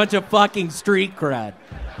lost a bunch of fucking street cred.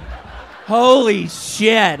 Holy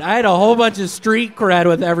shit. I had a whole bunch of street cred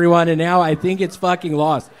with everyone, and now I think it's fucking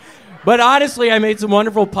lost. But honestly, I made some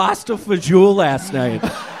wonderful pasta fajoule last night.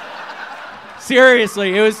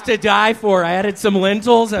 Seriously, it was to die for. I added some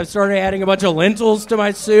lentils. I started adding a bunch of lentils to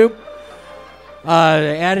my soup.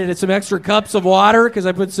 I added some extra cups of water because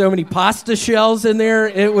I put so many pasta shells in there.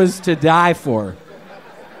 It was to die for.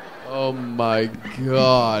 Oh my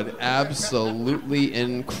God. Absolutely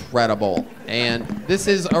incredible. And this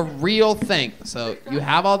is a real thing. So you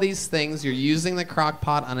have all these things. You're using the crock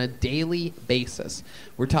pot on a daily basis.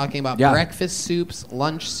 We're talking about breakfast soups,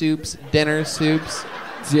 lunch soups, dinner soups.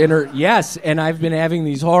 Dinner, yes. And I've been having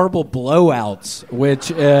these horrible blowouts, which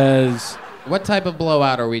is... What type of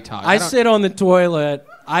blowout are we talking? I sit on the toilet.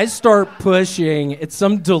 I start pushing. It's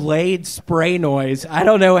some delayed spray noise. I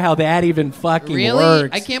don't know how that even fucking Really?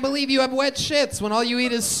 works. I can't believe you have wet shits when all you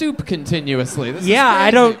eat is soup continuously. This is I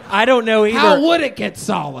crazy. I don't know either. How would it get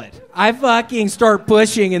solid? I fucking start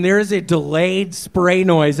pushing and there's a delayed spray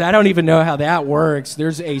noise. I don't even know how that works.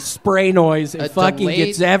 There's a spray noise. It fucking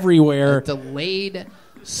gets everywhere. A delayed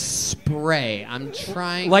spray. I'm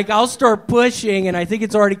trying. Like, I'll start pushing and I think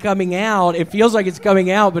it's already coming out. It feels like it's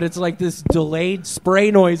coming out, but it's like this delayed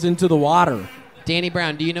spray noise into the water. Danny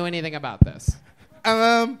Brown, do you know anything about this?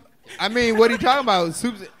 I mean, what are you talking about?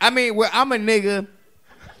 Soups? I mean, well, I'm a nigga.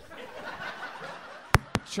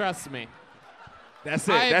 Trust me. That's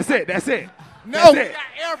it. That's it. No, That's we it.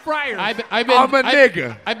 got air fryers. I'm a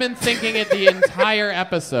nigga. I've been thinking it the entire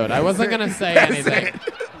episode. I wasn't going to say anything.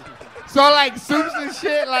 So, like, soups and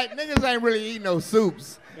shit, like, niggas ain't really eating no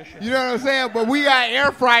soups. You know what I'm saying? But we got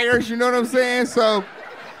air fryers, you know what I'm saying? So,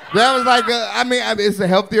 that was like, I mean, it's a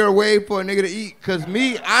healthier way for a nigga to eat. Because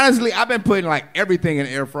me, honestly, I've been putting, like, everything in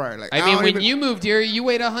the air fryer. Like, I mean, when you moved here, you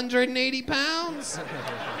weighed 180 pounds.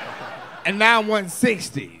 And now I'm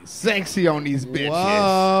 160. Sexy on these bitches.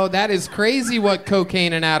 Whoa, that is crazy what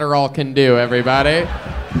cocaine and Adderall can do, everybody.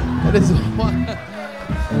 That is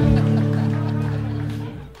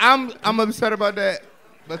I'm upset about that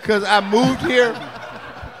because I moved here.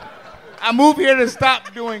 I moved here to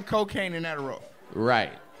stop doing cocaine and Adderall.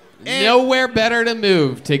 Right. And nowhere better to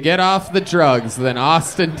move to get off the drugs than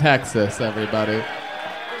Austin, Texas, everybody.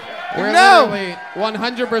 Where literally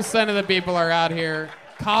 100% of the people are out here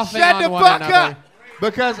coughing Shut on the one fuck another. up.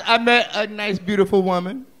 Because I met a nice, beautiful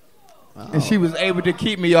woman, and she was able to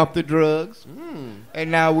keep me off the drugs.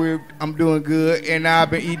 And now I'm doing good. And now I've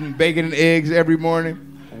been eating bacon and eggs every morning.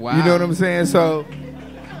 Wow. You know what I'm saying? So,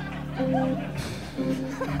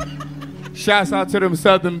 shouts out to them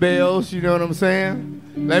Southern Bells. You know what I'm saying?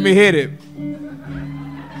 Let me hit it.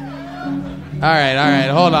 All right.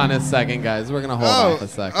 Hold on a second, guys. We're going to hold off a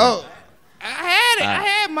second. Oh, I had it. I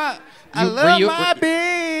had my... I love my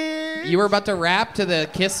bitch. You were about to rap to the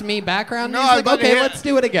Kiss Me background No, I was music? about to Okay, hit- let's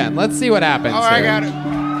do it again. Let's see what happens All right, here. I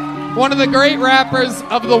got it. One of the great rappers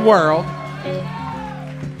of the world.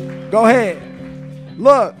 Go ahead.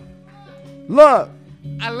 Look.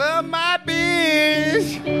 I love my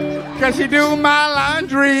bitch because she do my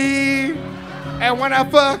laundry. And when I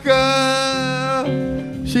fuck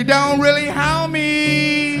her, she don't really hound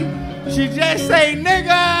me. She just say,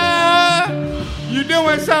 nigga, you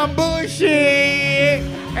doing some bullshit.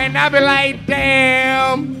 And I be like,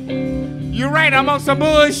 damn, you right, I'm on some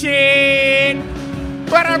bullshit.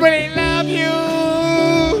 But I really love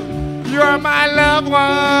you. You're my loved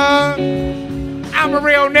one. I'm a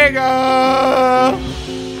real nigga.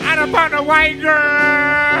 upon a white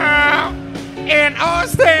girl in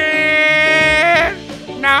Austin.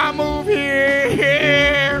 Now I move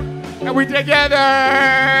here, and we together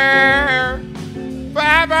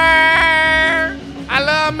forever. I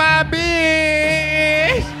love my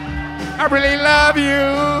bitch. I really love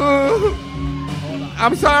you.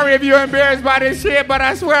 I'm sorry if you're embarrassed by this shit, but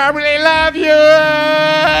I swear I really love you.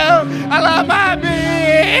 I love my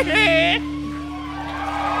bitch.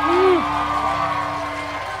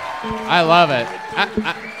 I love it.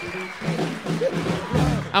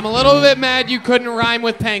 I'm a little bit mad you couldn't rhyme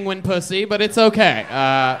with penguin pussy, but it's okay.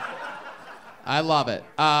 I love it.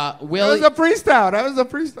 Will That was a freestyle. That was a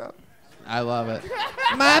freestyle. I love it.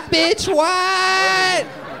 My bitch what?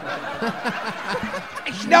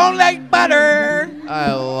 She don't like butter.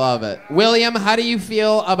 I love it. William, how do you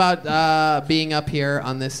feel about being up here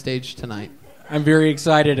on this stage tonight? I'm very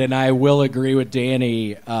excited, and I will agree with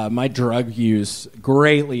Danny. My drug use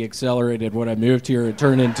greatly accelerated when I moved here. It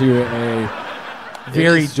turned into a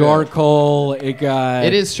very dark hole.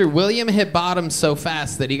 It is true. William hit bottom so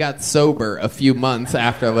fast that he got sober a few months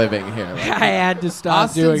after living here. Like, I had to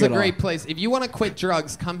stop doing it. Austin's a great place. If you want to quit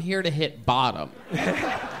drugs, come here to hit bottom.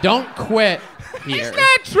 Don't quit here. It's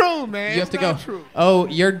not true, man. You have to go. Oh,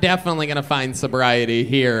 you're definitely gonna find sobriety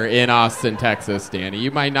here in Austin, Texas, Danny.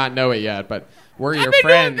 You might not know it yet, but we're your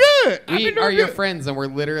friends. We are your friends, and we're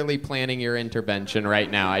literally planning your intervention right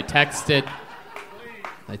now. I texted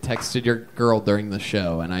your girl during the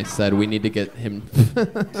show, and I said we need to get him.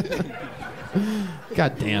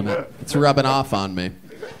 God damn it! It's rubbing off on me.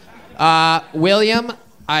 William,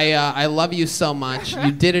 I love you so much.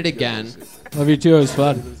 You did it again. Love you too. It was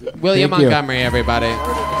fun. William Thank you. Montgomery, everybody.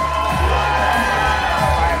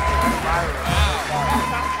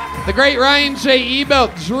 The great Ryan J.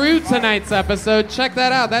 Ebelt drew tonight's episode. Check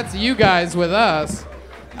that out. That's you guys with us.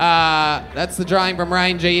 That's the drawing from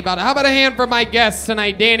Ryan J. Ebelt. How about a hand for my guests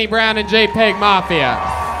tonight, Danny Brown and Jpegmafia?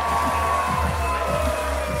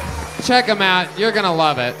 Check them out. You're going to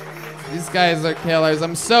love it. These guys are killers.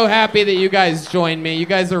 I'm so happy that you guys joined me. You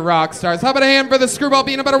guys are rock stars. How about a hand for the Screwball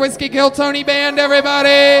Peanut Butter Whiskey Kill Tony Band, everybody?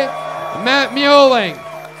 Matt Muehling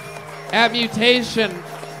at Mutation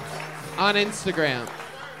on Instagram.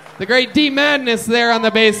 The great D Madness there on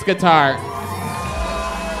the bass guitar.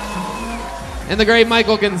 And the great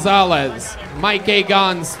Michael Gonzales. Mike A.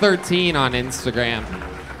 Gons 13 on Instagram.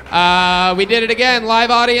 We did it again.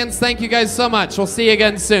 Live audience, thank you guys so much. We'll see you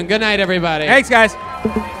again soon. Good night, everybody. Thanks, guys.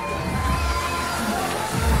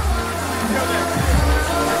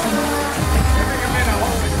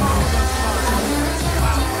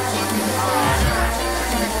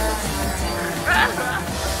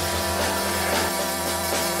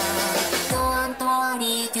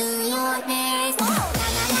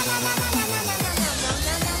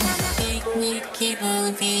 Keep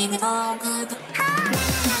moving, it's all good.